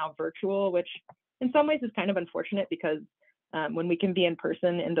them are now virtual, which in some ways is kind of unfortunate, because when we can be in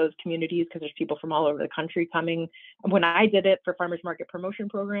person in those communities, because there's people from all over the country coming. When I did it for Farmers Market Promotion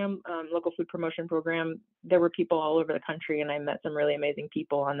Program, local food promotion program, there were people all over the country, and I met some really amazing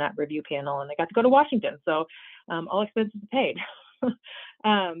people on that review panel, and I got to go to Washington. So all expenses paid.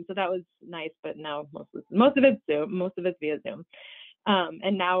 So that was nice, but now most of it's Zoom, most of it's via Zoom.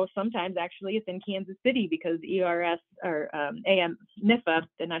 And now sometimes actually it's in Kansas City, because ERS or NIFA,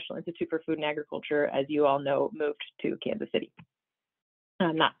 the National Institute for Food and Agriculture, as you all know, moved to Kansas City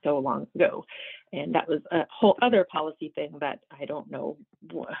not so long ago. And that was a whole other policy thing that I don't know.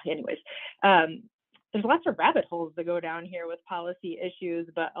 Anyways, there's lots of rabbit holes to go down here with policy issues,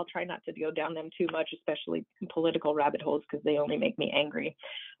 but I'll try not to go down them too much, especially political rabbit holes, because they only make me angry.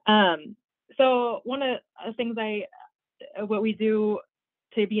 So one of the things what we do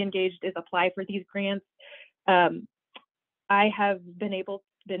to be engaged is apply for these grants. I have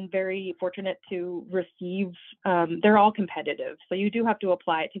been very fortunate to receive, they're all competitive. So you do have to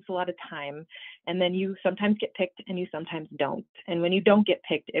apply. It takes a lot of time. And then you sometimes get picked and you sometimes don't. And when you don't get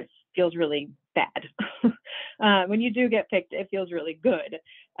picked, it feels really bad. When you do get picked, it feels really good.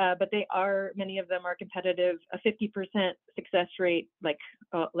 But many of them are competitive. A 50% success rate, like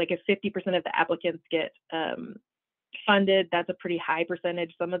if 50% of the applicants get funded, that's a pretty high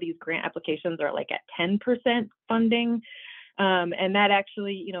percentage. Some of these grant applications are like at 10% funding. And that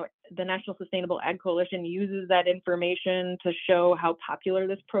actually, the National Sustainable Ag Coalition uses that information to show how popular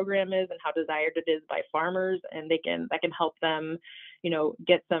this program is and how desired it is by farmers, and that can help them,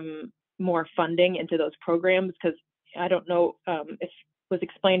 get some more funding into those programs. Because I don't know if it was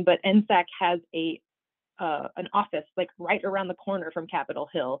explained, but NSAC has an office like right around the corner from Capitol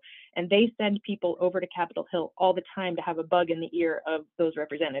Hill, and they send people over to Capitol Hill all the time to have a bug in the ear of those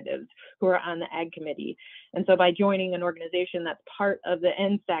representatives who are on the Ag Committee. And so by joining an organization that's part of the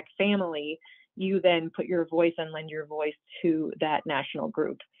NSAC family, you then put your voice and lend your voice to that national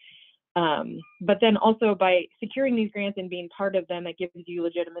group. But then also by securing these grants and being part of them, it gives you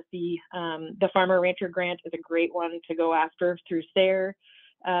legitimacy. The Farmer Rancher Grant is a great one to go after through SARE.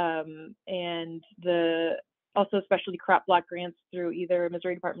 And also specialty crop block grants through either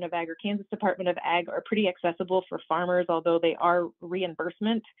Missouri Department of Ag or Kansas Department of Ag are pretty accessible for farmers, although they are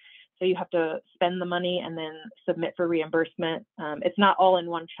reimbursement. So you have to spend the money and then submit for reimbursement. It's not all in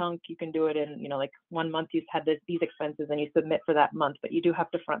one chunk. You can do it in, like 1 month you've had these expenses and you submit for that month, but you do have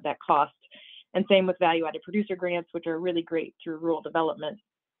to front that cost. And same with value-added producer grants, which are really great through rural development.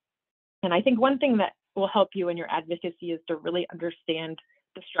 And I think one thing that will help you in your advocacy is to really understand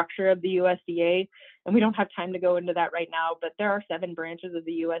the structure of the USDA. And we don't have time to go into that right now, but there are 7 branches of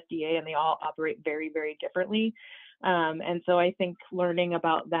the USDA and they all operate very, very differently. And so I think learning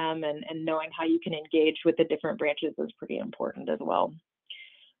about them and knowing how you can engage with the different branches is pretty important as well.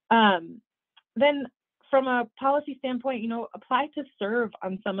 Then from a policy standpoint, apply to serve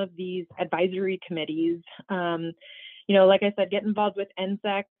on some of these advisory committees. Like I said, get involved with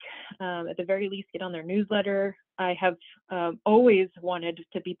NSAC, at the very least, get on their newsletter. I have always wanted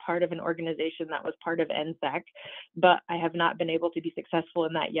to be part of an organization that was part of NSAC, but I have not been able to be successful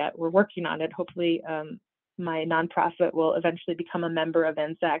in that yet. We're working on it. Hopefully, my nonprofit will eventually become a member of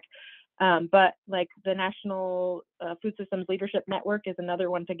NSAC. But like the National Food Systems Leadership Network is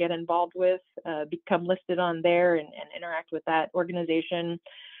another one to get involved with, become listed on there and interact with that organization.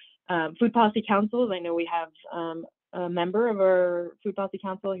 Food Policy Councils, I know we have a member of our Food Policy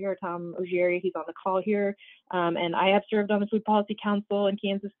Council here, Tom Ogieri, he's on the call here. And I have served on the Food Policy Council in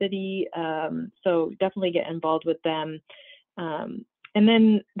Kansas City, so definitely get involved with them. And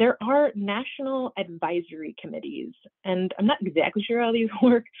then there are national advisory committees, and I'm not exactly sure how these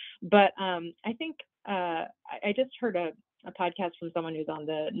work, but I think I just heard a podcast from someone who's on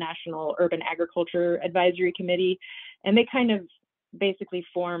the National Urban Agriculture Advisory Committee, and they kind of basically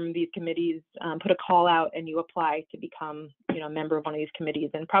form these committees, put a call out, and you apply to become, a member of one of these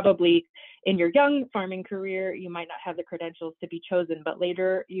committees. And probably in your young farming career, you might not have the credentials to be chosen, but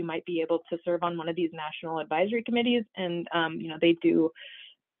later you might be able to serve on one of these national advisory committees. And they do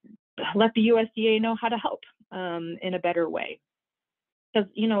let the USDA know how to help in a better way. Because,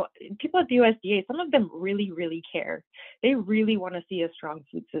 people at the USDA, some of them really, really care. They really want to see a strong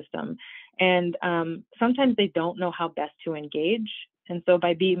food system. And sometimes they don't know how best to engage. And so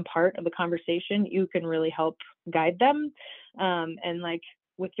by being part of the conversation, you can really help guide them. And like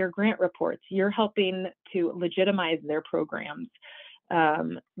with your grant reports, you're helping to legitimize their programs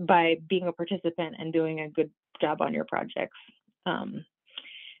by being a participant and doing a good job on your projects.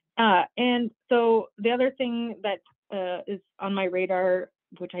 And so the other thing that is on my radar,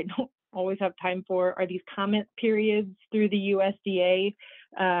 which I don't always have time for, are these comment periods through the USDA.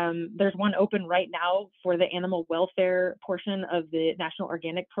 There's one open right now for the animal welfare portion of the National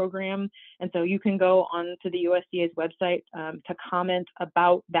Organic Program. And so you can go onto the USDA's website to comment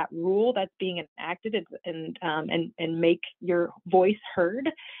about that rule that's being enacted and make your voice heard.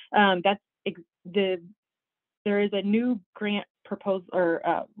 There is a new grant proposal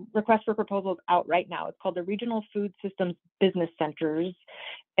or request for proposals out right now. It's called the Regional Food Systems Business Centers.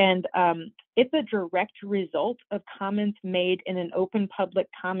 And it's a direct result of comments made in an open public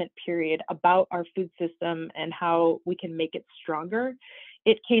comment period about our food system and how we can make it stronger.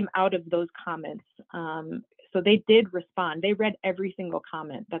 it came out of those comments. So they did respond. They read every single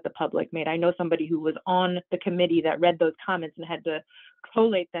comment that the public made. I know somebody who was on the committee that read those comments and had to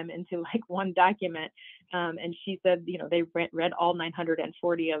collate them into like one document. And she said, you know, they read all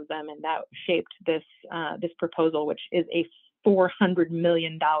 940 of them, and that shaped this this proposal, which is a $400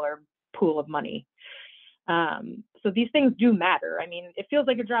 million pool of money. So these things do matter. I mean, it feels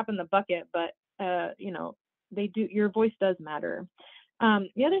like a drop in the bucket, but you know, they do. Your voice does matter.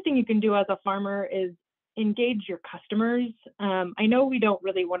 The other thing you can do as a farmer is engage your customers. I know we don't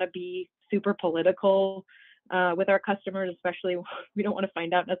really want to be super political with our customers, especially we don't want to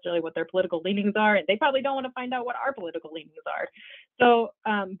find out necessarily what their political leanings are, and they probably don't want to find out what our political leanings are. So,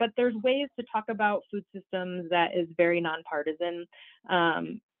 but there's ways to talk about food systems that is very nonpartisan.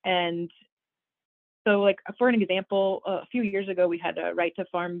 And so, like, for an example, a few years ago, we had a right to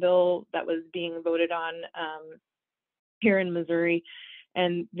farm bill that was being voted on here in Missouri.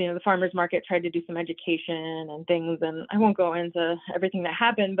 And, you know, the farmers market tried to do some education and things, and I won't go into everything that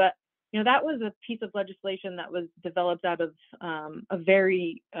happened, but, you know, that was a piece of legislation that was developed out of a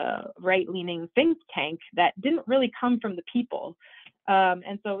very right-leaning think tank that didn't really come from the people.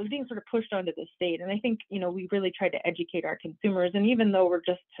 And so it was being sort of pushed onto the state. And I think, you know, we really tried to educate our consumers. And even though we're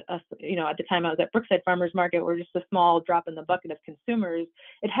just, you know, at the time I was at Brookside Farmers Market, we're just a small drop in the bucket of consumers,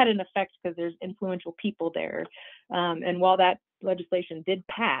 it had an effect because there's influential people there. And while that legislation did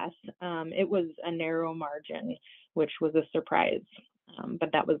pass, it was a narrow margin, which was a surprise.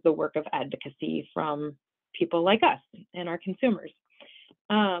 But that was the work of advocacy from people like us and our consumers.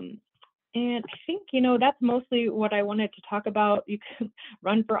 And I think, you know, that's mostly what I wanted to talk about. You can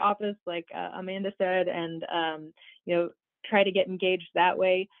run for office, like Amanda said, and, you know, try to get engaged that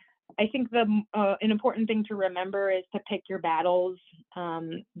way. I think an important thing to remember is to pick your battles.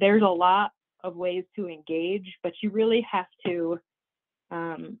 There's a lot of ways to engage, but you really have to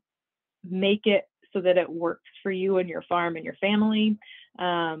make it so that it works for you and your farm and your family,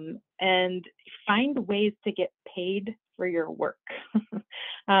 and find ways to get paid for your work.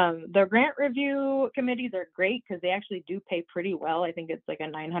 The grant review committees are great because they actually do pay pretty well. I think it's like a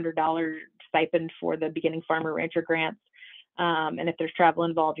 $900 stipend for the beginning farmer rancher grants. And if there's travel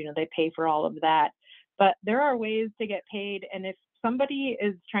involved, you know, they pay for all of that. But there are ways to get paid. And if somebody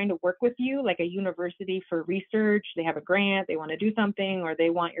is trying to work with you, like a university for research, they have a grant, they want to do something, or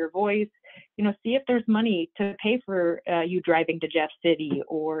they want your voice, you know, see if there's money to pay for you driving to Jeff City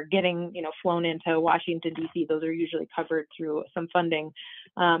or getting, you know, flown into Washington, D.C. Those are usually covered through some funding.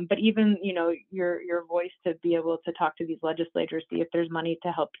 But even, you know, your voice to be able to talk to these legislators, see if there's money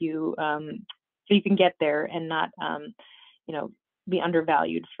to help you so you can get there and not, you know, be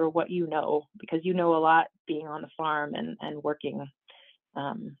undervalued for what you know, because you know a lot being on the farm and working.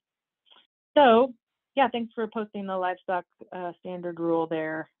 So yeah, thanks for posting the livestock standard rule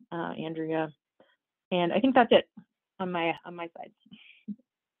there, Andrea. And I think that's it on my side.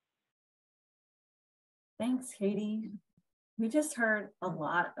 Thanks, Katie. We just heard a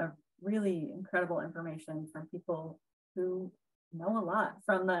lot of really incredible information from people who know a lot,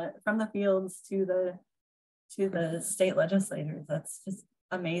 from the fields to the state legislators. That's just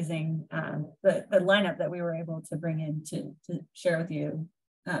amazing. The lineup that we were able to bring in to share with you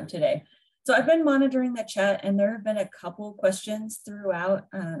today. So I've been monitoring the chat, and there have been a couple questions throughout,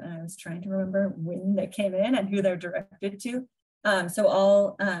 and I was trying to remember when they came in and who they're directed to. So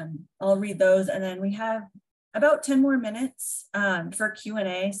I'll read those, and then we have about 10 more minutes for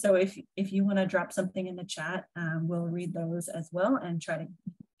Q&A. So if you want to drop something in the chat, we'll read those as well and try to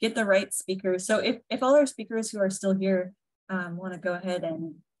get the right speakers. So if all our speakers who are still here want to go ahead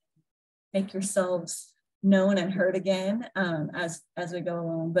and make yourselves known and heard again as we go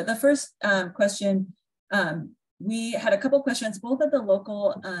along. But the first question, we had a couple questions, both at the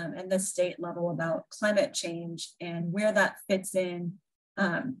local and the state level, about climate change and where that fits in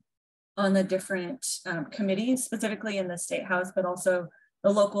on the different committees, specifically in the State House, but also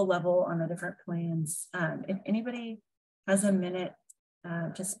the local level on the different plans. If anybody has a minute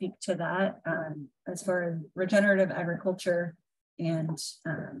to speak to that as far as regenerative agriculture and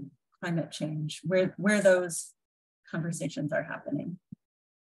climate change, where those conversations are happening.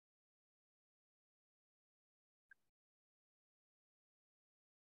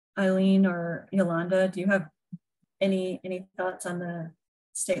 Eileen or Yolanda, do you have any thoughts on the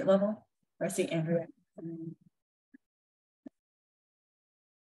state level? Or I see Andrea.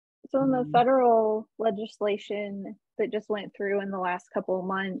 So in the federal legislation that just went through in the last couple of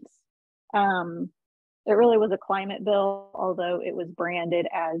months, it really was a climate bill, although it was branded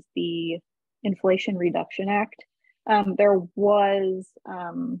as the Inflation Reduction Act. There was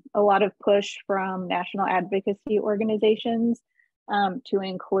a lot of push from national advocacy organizations to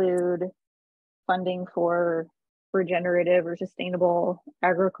include funding for regenerative or sustainable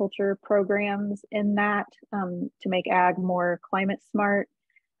agriculture programs in that, to make ag more climate smart.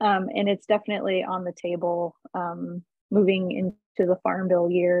 And it's definitely on the table moving into the Farm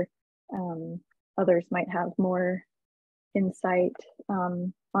Bill year. Others might have more insight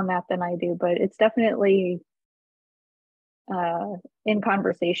on that than I do, but it's definitely in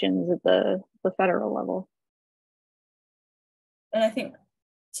conversations at the federal level. And I think,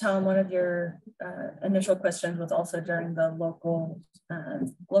 Tom, one of your initial questions was also during the local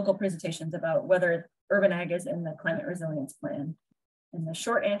presentations about whether urban ag is in the climate resilience plan. And the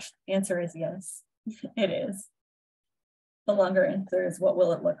short answer is yes, it is. The longer answer is what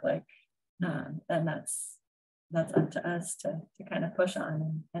will it look like? And that's up to us to kind of push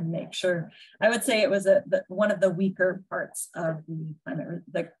on and make sure. I would say it was one of the weaker parts of the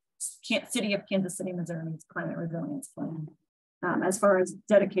city of Kansas City, Missouri's climate resilience plan, as far as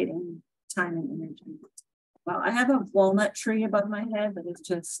dedicating time and energy. Well, I have a walnut tree above my head that is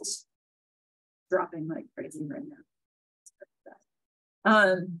just dropping like crazy right now.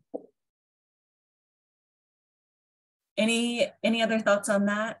 Any other thoughts on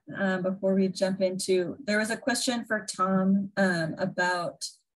that before we jump into? There was a question for Tom about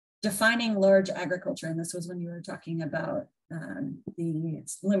defining large agriculture, and this was when you were talking about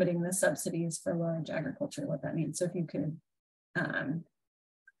limiting the subsidies for large agriculture, what that means. So if you could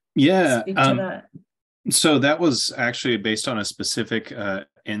speak to that. So that was actually based on a specific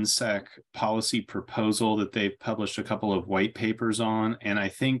NSAC policy proposal that they've published a couple of white papers on. And I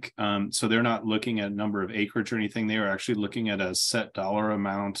think, so they're not looking at number of acreage or anything. They are actually looking at a set dollar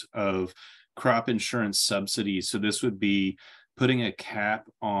amount of crop insurance subsidies. So this would be putting a cap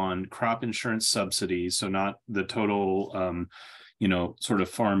on crop insurance subsidies. So not the total, sort of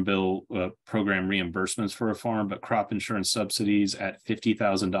Farm Bill program reimbursements for a farm, but crop insurance subsidies at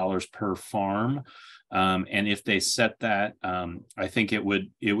 $50,000 per farm. And if they set that, I think it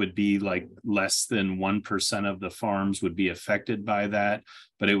would be like less than 1% of the farms would be affected by that,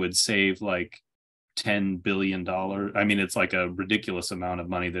 but it would save like $10 billion. I mean, it's like a ridiculous amount of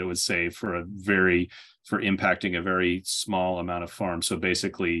money that it would save for impacting a very small amount of farms. So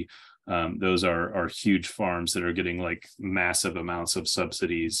basically, those are huge farms that are getting like massive amounts of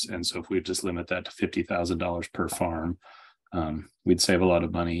subsidies. And so if we just limit that to $50,000 per farm, we'd save a lot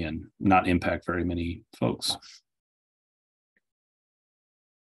of money and not impact very many folks.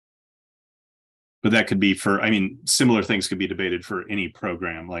 But that could be similar things could be debated for any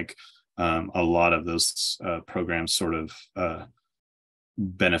program. Like a lot of those programs sort of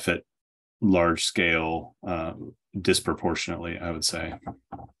benefit large scale disproportionately, I would say.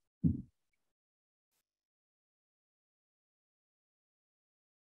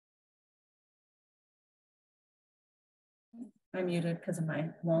 I'm muted because of my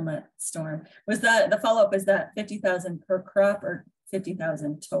walnut storm. Was that the follow-up? Is that 50,000 per crop or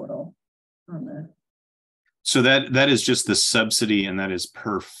 50,000 total on the? So that is just the subsidy, and that is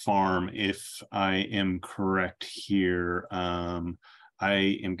per farm. If I am correct here, I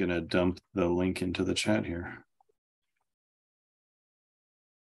am going to dump the link into the chat here.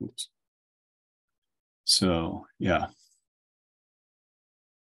 Oops. So yeah.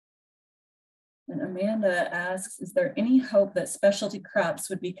 And Amanda asks, is there any hope that specialty crops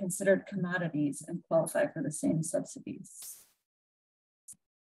would be considered commodities and qualify for the same subsidies?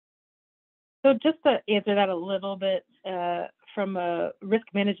 So just to answer that a little bit, from a risk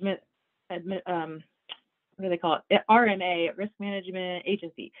management, what do they call it? RMA, Risk Management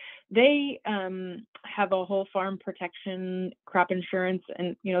Agency. They have a whole farm protection, crop insurance,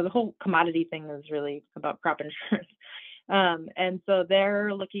 and the whole commodity thing is really about crop insurance. And so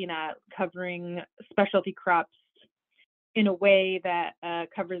they're looking at covering specialty crops in a way that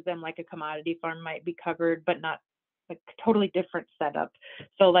covers them like a commodity farm might be covered, but not like totally different setup.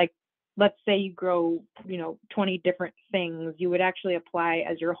 So like, let's say you grow, 20 different things, you would actually apply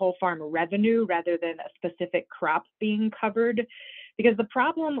as your whole farm revenue rather than a specific crop being covered. Because the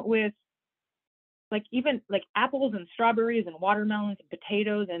problem with even apples and strawberries and watermelons and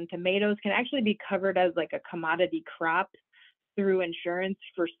potatoes and tomatoes can actually be covered as like a commodity crop through insurance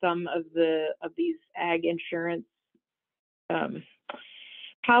for some of these ag insurance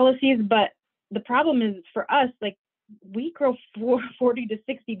policies. But the problem is for us, we grow 40 to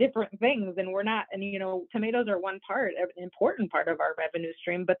 60 different things, and we're not, and tomatoes are one part, an important part of our revenue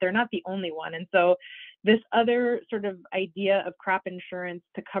stream, but they're not the only one. And so this other sort of idea of crop insurance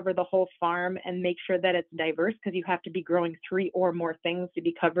to cover the whole farm and make sure that it's diverse, because you have to be growing 3 or more things to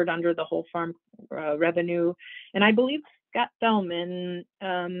be covered under the whole farm revenue. And I believe Scott Thellman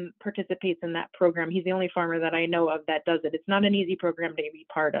participates in that program. He's the only farmer that I know of that does it. It's not an easy program to be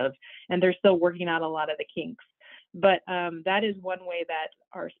part of, and they're still working out a lot of the kinks. But that is one way that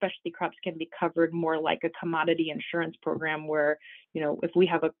our specialty crops can be covered more like a commodity insurance program where, if we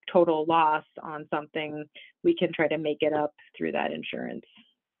have a total loss on something, we can try to make it up through that insurance.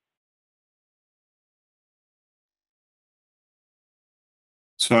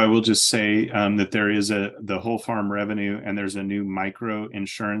 So I will just say that there is the whole farm revenue, and there's a new micro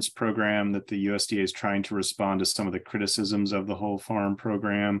insurance program that the USDA is trying to respond to some of the criticisms of the whole farm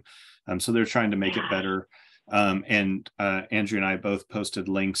program. So they're trying to make it better. And Andrew and I both posted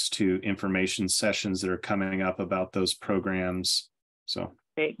links to information sessions that are coming up about those programs. So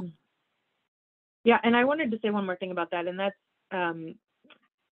great. Yeah, and I wanted to say one more thing about that, and that's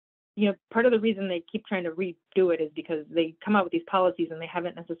part of the reason they keep trying to redo it is because they come out with these policies and they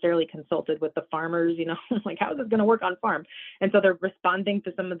haven't necessarily consulted with the farmers, like how is this going to work on farm? And so they're responding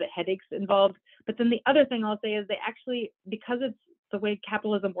to some of the headaches involved. But then the other thing I'll say is they actually, because it's the way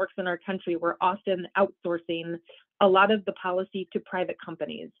capitalism works in our country, we're often outsourcing a lot of the policy to private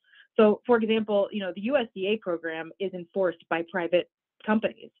companies. So for example, the USDA program is enforced by private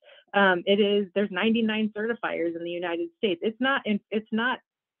companies. There's 99 certifiers in the United States.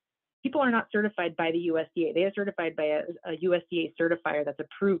 People are not certified by the USDA. They are certified by a USDA certifier that's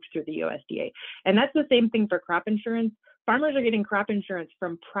approved through the USDA. And that's the same thing for crop insurance. Farmers are getting crop insurance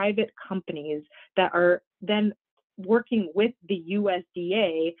from private companies that are then working with the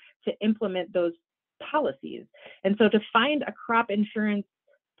USDA to implement those policies. And so to find a crop insurance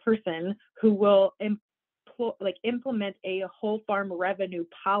person who will implement a whole farm revenue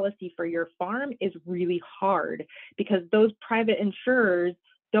policy for your farm is really hard, because those private insurers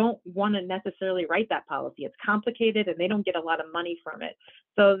don't want to necessarily write that policy. It's complicated and they don't get a lot of money from it.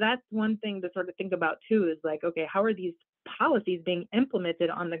 So that's one thing to sort of think about too, is like, okay, how are these policies being implemented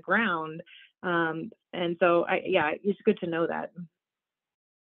on the ground? And so it's good to know that.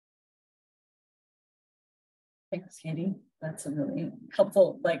 Thanks, Katie. That's a really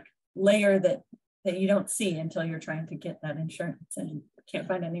helpful layer that you don't see until you're trying to get that insurance and you can't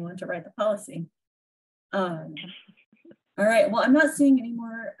find anyone to write the policy. All right, well, I'm not seeing any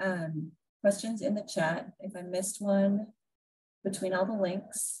more questions in the chat. If I missed one between all the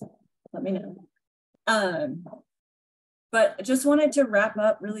links, let me know. But I just wanted to wrap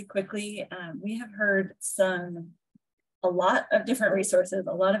up really quickly. We have heard a lot of different resources,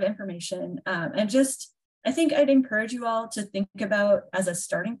 a lot of information, and I think I'd encourage you all to think about, as a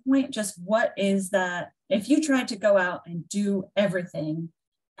starting point, just what is that, if you tried to go out and do everything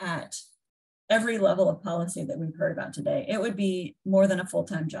at every level of policy that we've heard about today, it would be more than a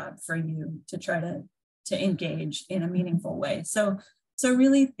full-time job for you to try to engage in a meaningful way. So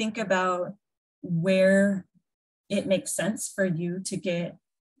really think about where it makes sense for you to get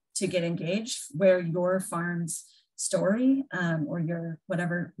engaged, where your farm's story or your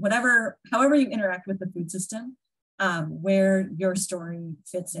however you interact with the food system, where your story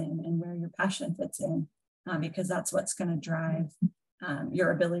fits in and where your passion fits in, because that's what's going to drive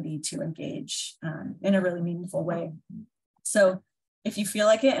your ability to engage in a really meaningful way. So if you feel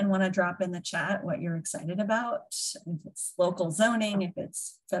like it and want to drop in the chat what you're excited about, if it's local zoning, if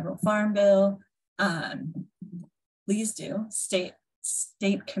it's federal farm bill, please do. State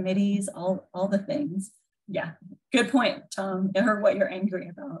committees, all the things. Yeah, good point, Tom. Or what you're angry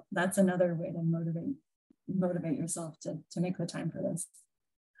about. That's another way to motivate yourself to make the time for this.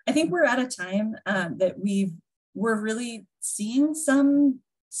 I think we're at a time that we're really seeing some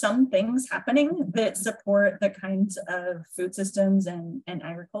things happening that support the kinds of food systems and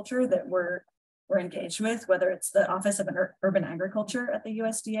agriculture that we're engaged with, whether it's the Office of Urban Agriculture at the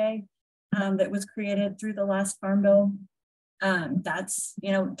USDA that was created through the last Farm Bill. That's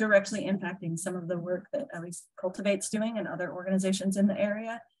directly impacting some of the work that at least Cultivate's doing and other organizations in the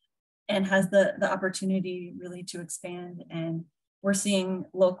area, and has the opportunity really to expand. And we're seeing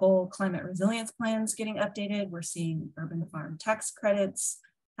local climate resilience plans getting updated. We're seeing urban farm tax credits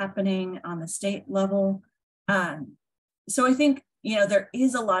happening on the state level. So I think there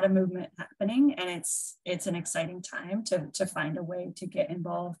is a lot of movement happening, and it's an exciting time to find a way to get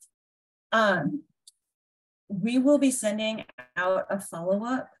involved. We will be sending out a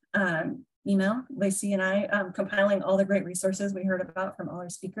follow-up email, Lacey and I, compiling all the great resources we heard about from all our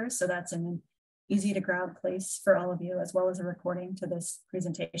speakers. So that's an easy to grab place for all of you, as well as a recording to this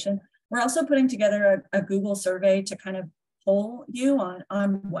presentation. We're also putting together a Google survey to kind of poll you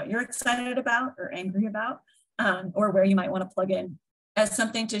on what you're excited about or angry about, or where you might want to plug in as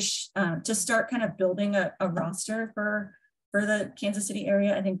something to start kind of building a roster for the Kansas City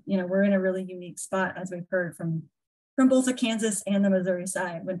area. I think we're in a really unique spot, as we've heard from both the Kansas and the Missouri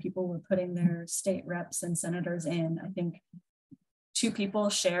side, when people were putting their state reps and senators in, I think 2 people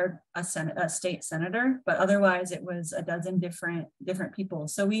shared a state senator, but otherwise it was a dozen different people.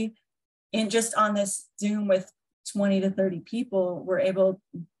 So we, just on this Zoom with 20 to 30 people, we're able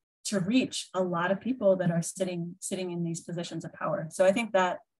to reach a lot of people that are sitting in these positions of power. So I think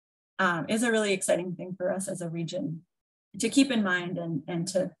that is a really exciting thing for us as a region to keep in mind, and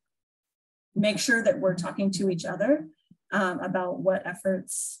to make sure that we're talking to each other about what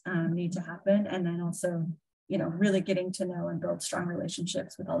efforts need to happen, and then also, you know, really getting to know and build strong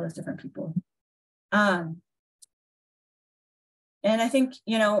relationships with all those different people. And I think,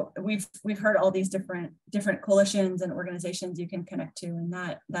 you know, we've heard all these different coalitions and organizations you can connect to, and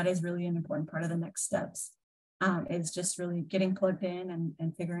that is really an important part of the next steps, is just really getting plugged in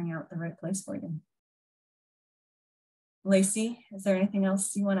and figuring out the right place for you. Lacey, is there anything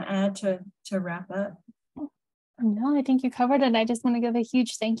else you want to add to wrap up? No, I think you covered it. I just want to give a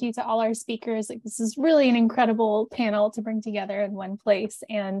huge thank you to all our speakers. This is really an incredible panel to bring together in one place.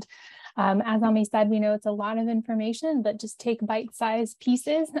 And as Ami said, we know it's a lot of information, but just take bite-sized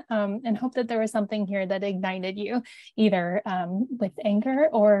pieces and hope that there was something here that ignited you, either with anger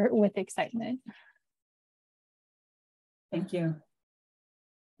or with excitement. Thank you.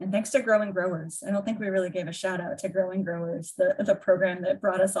 And thanks to Growing Growers. I don't think we really gave a shout out to Growing Growers, the program that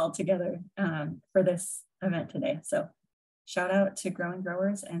brought us all together for this event today. So shout out to Growing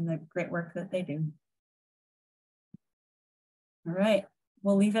Growers and the great work that they do. All right,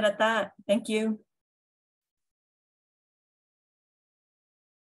 we'll leave it at that. Thank you.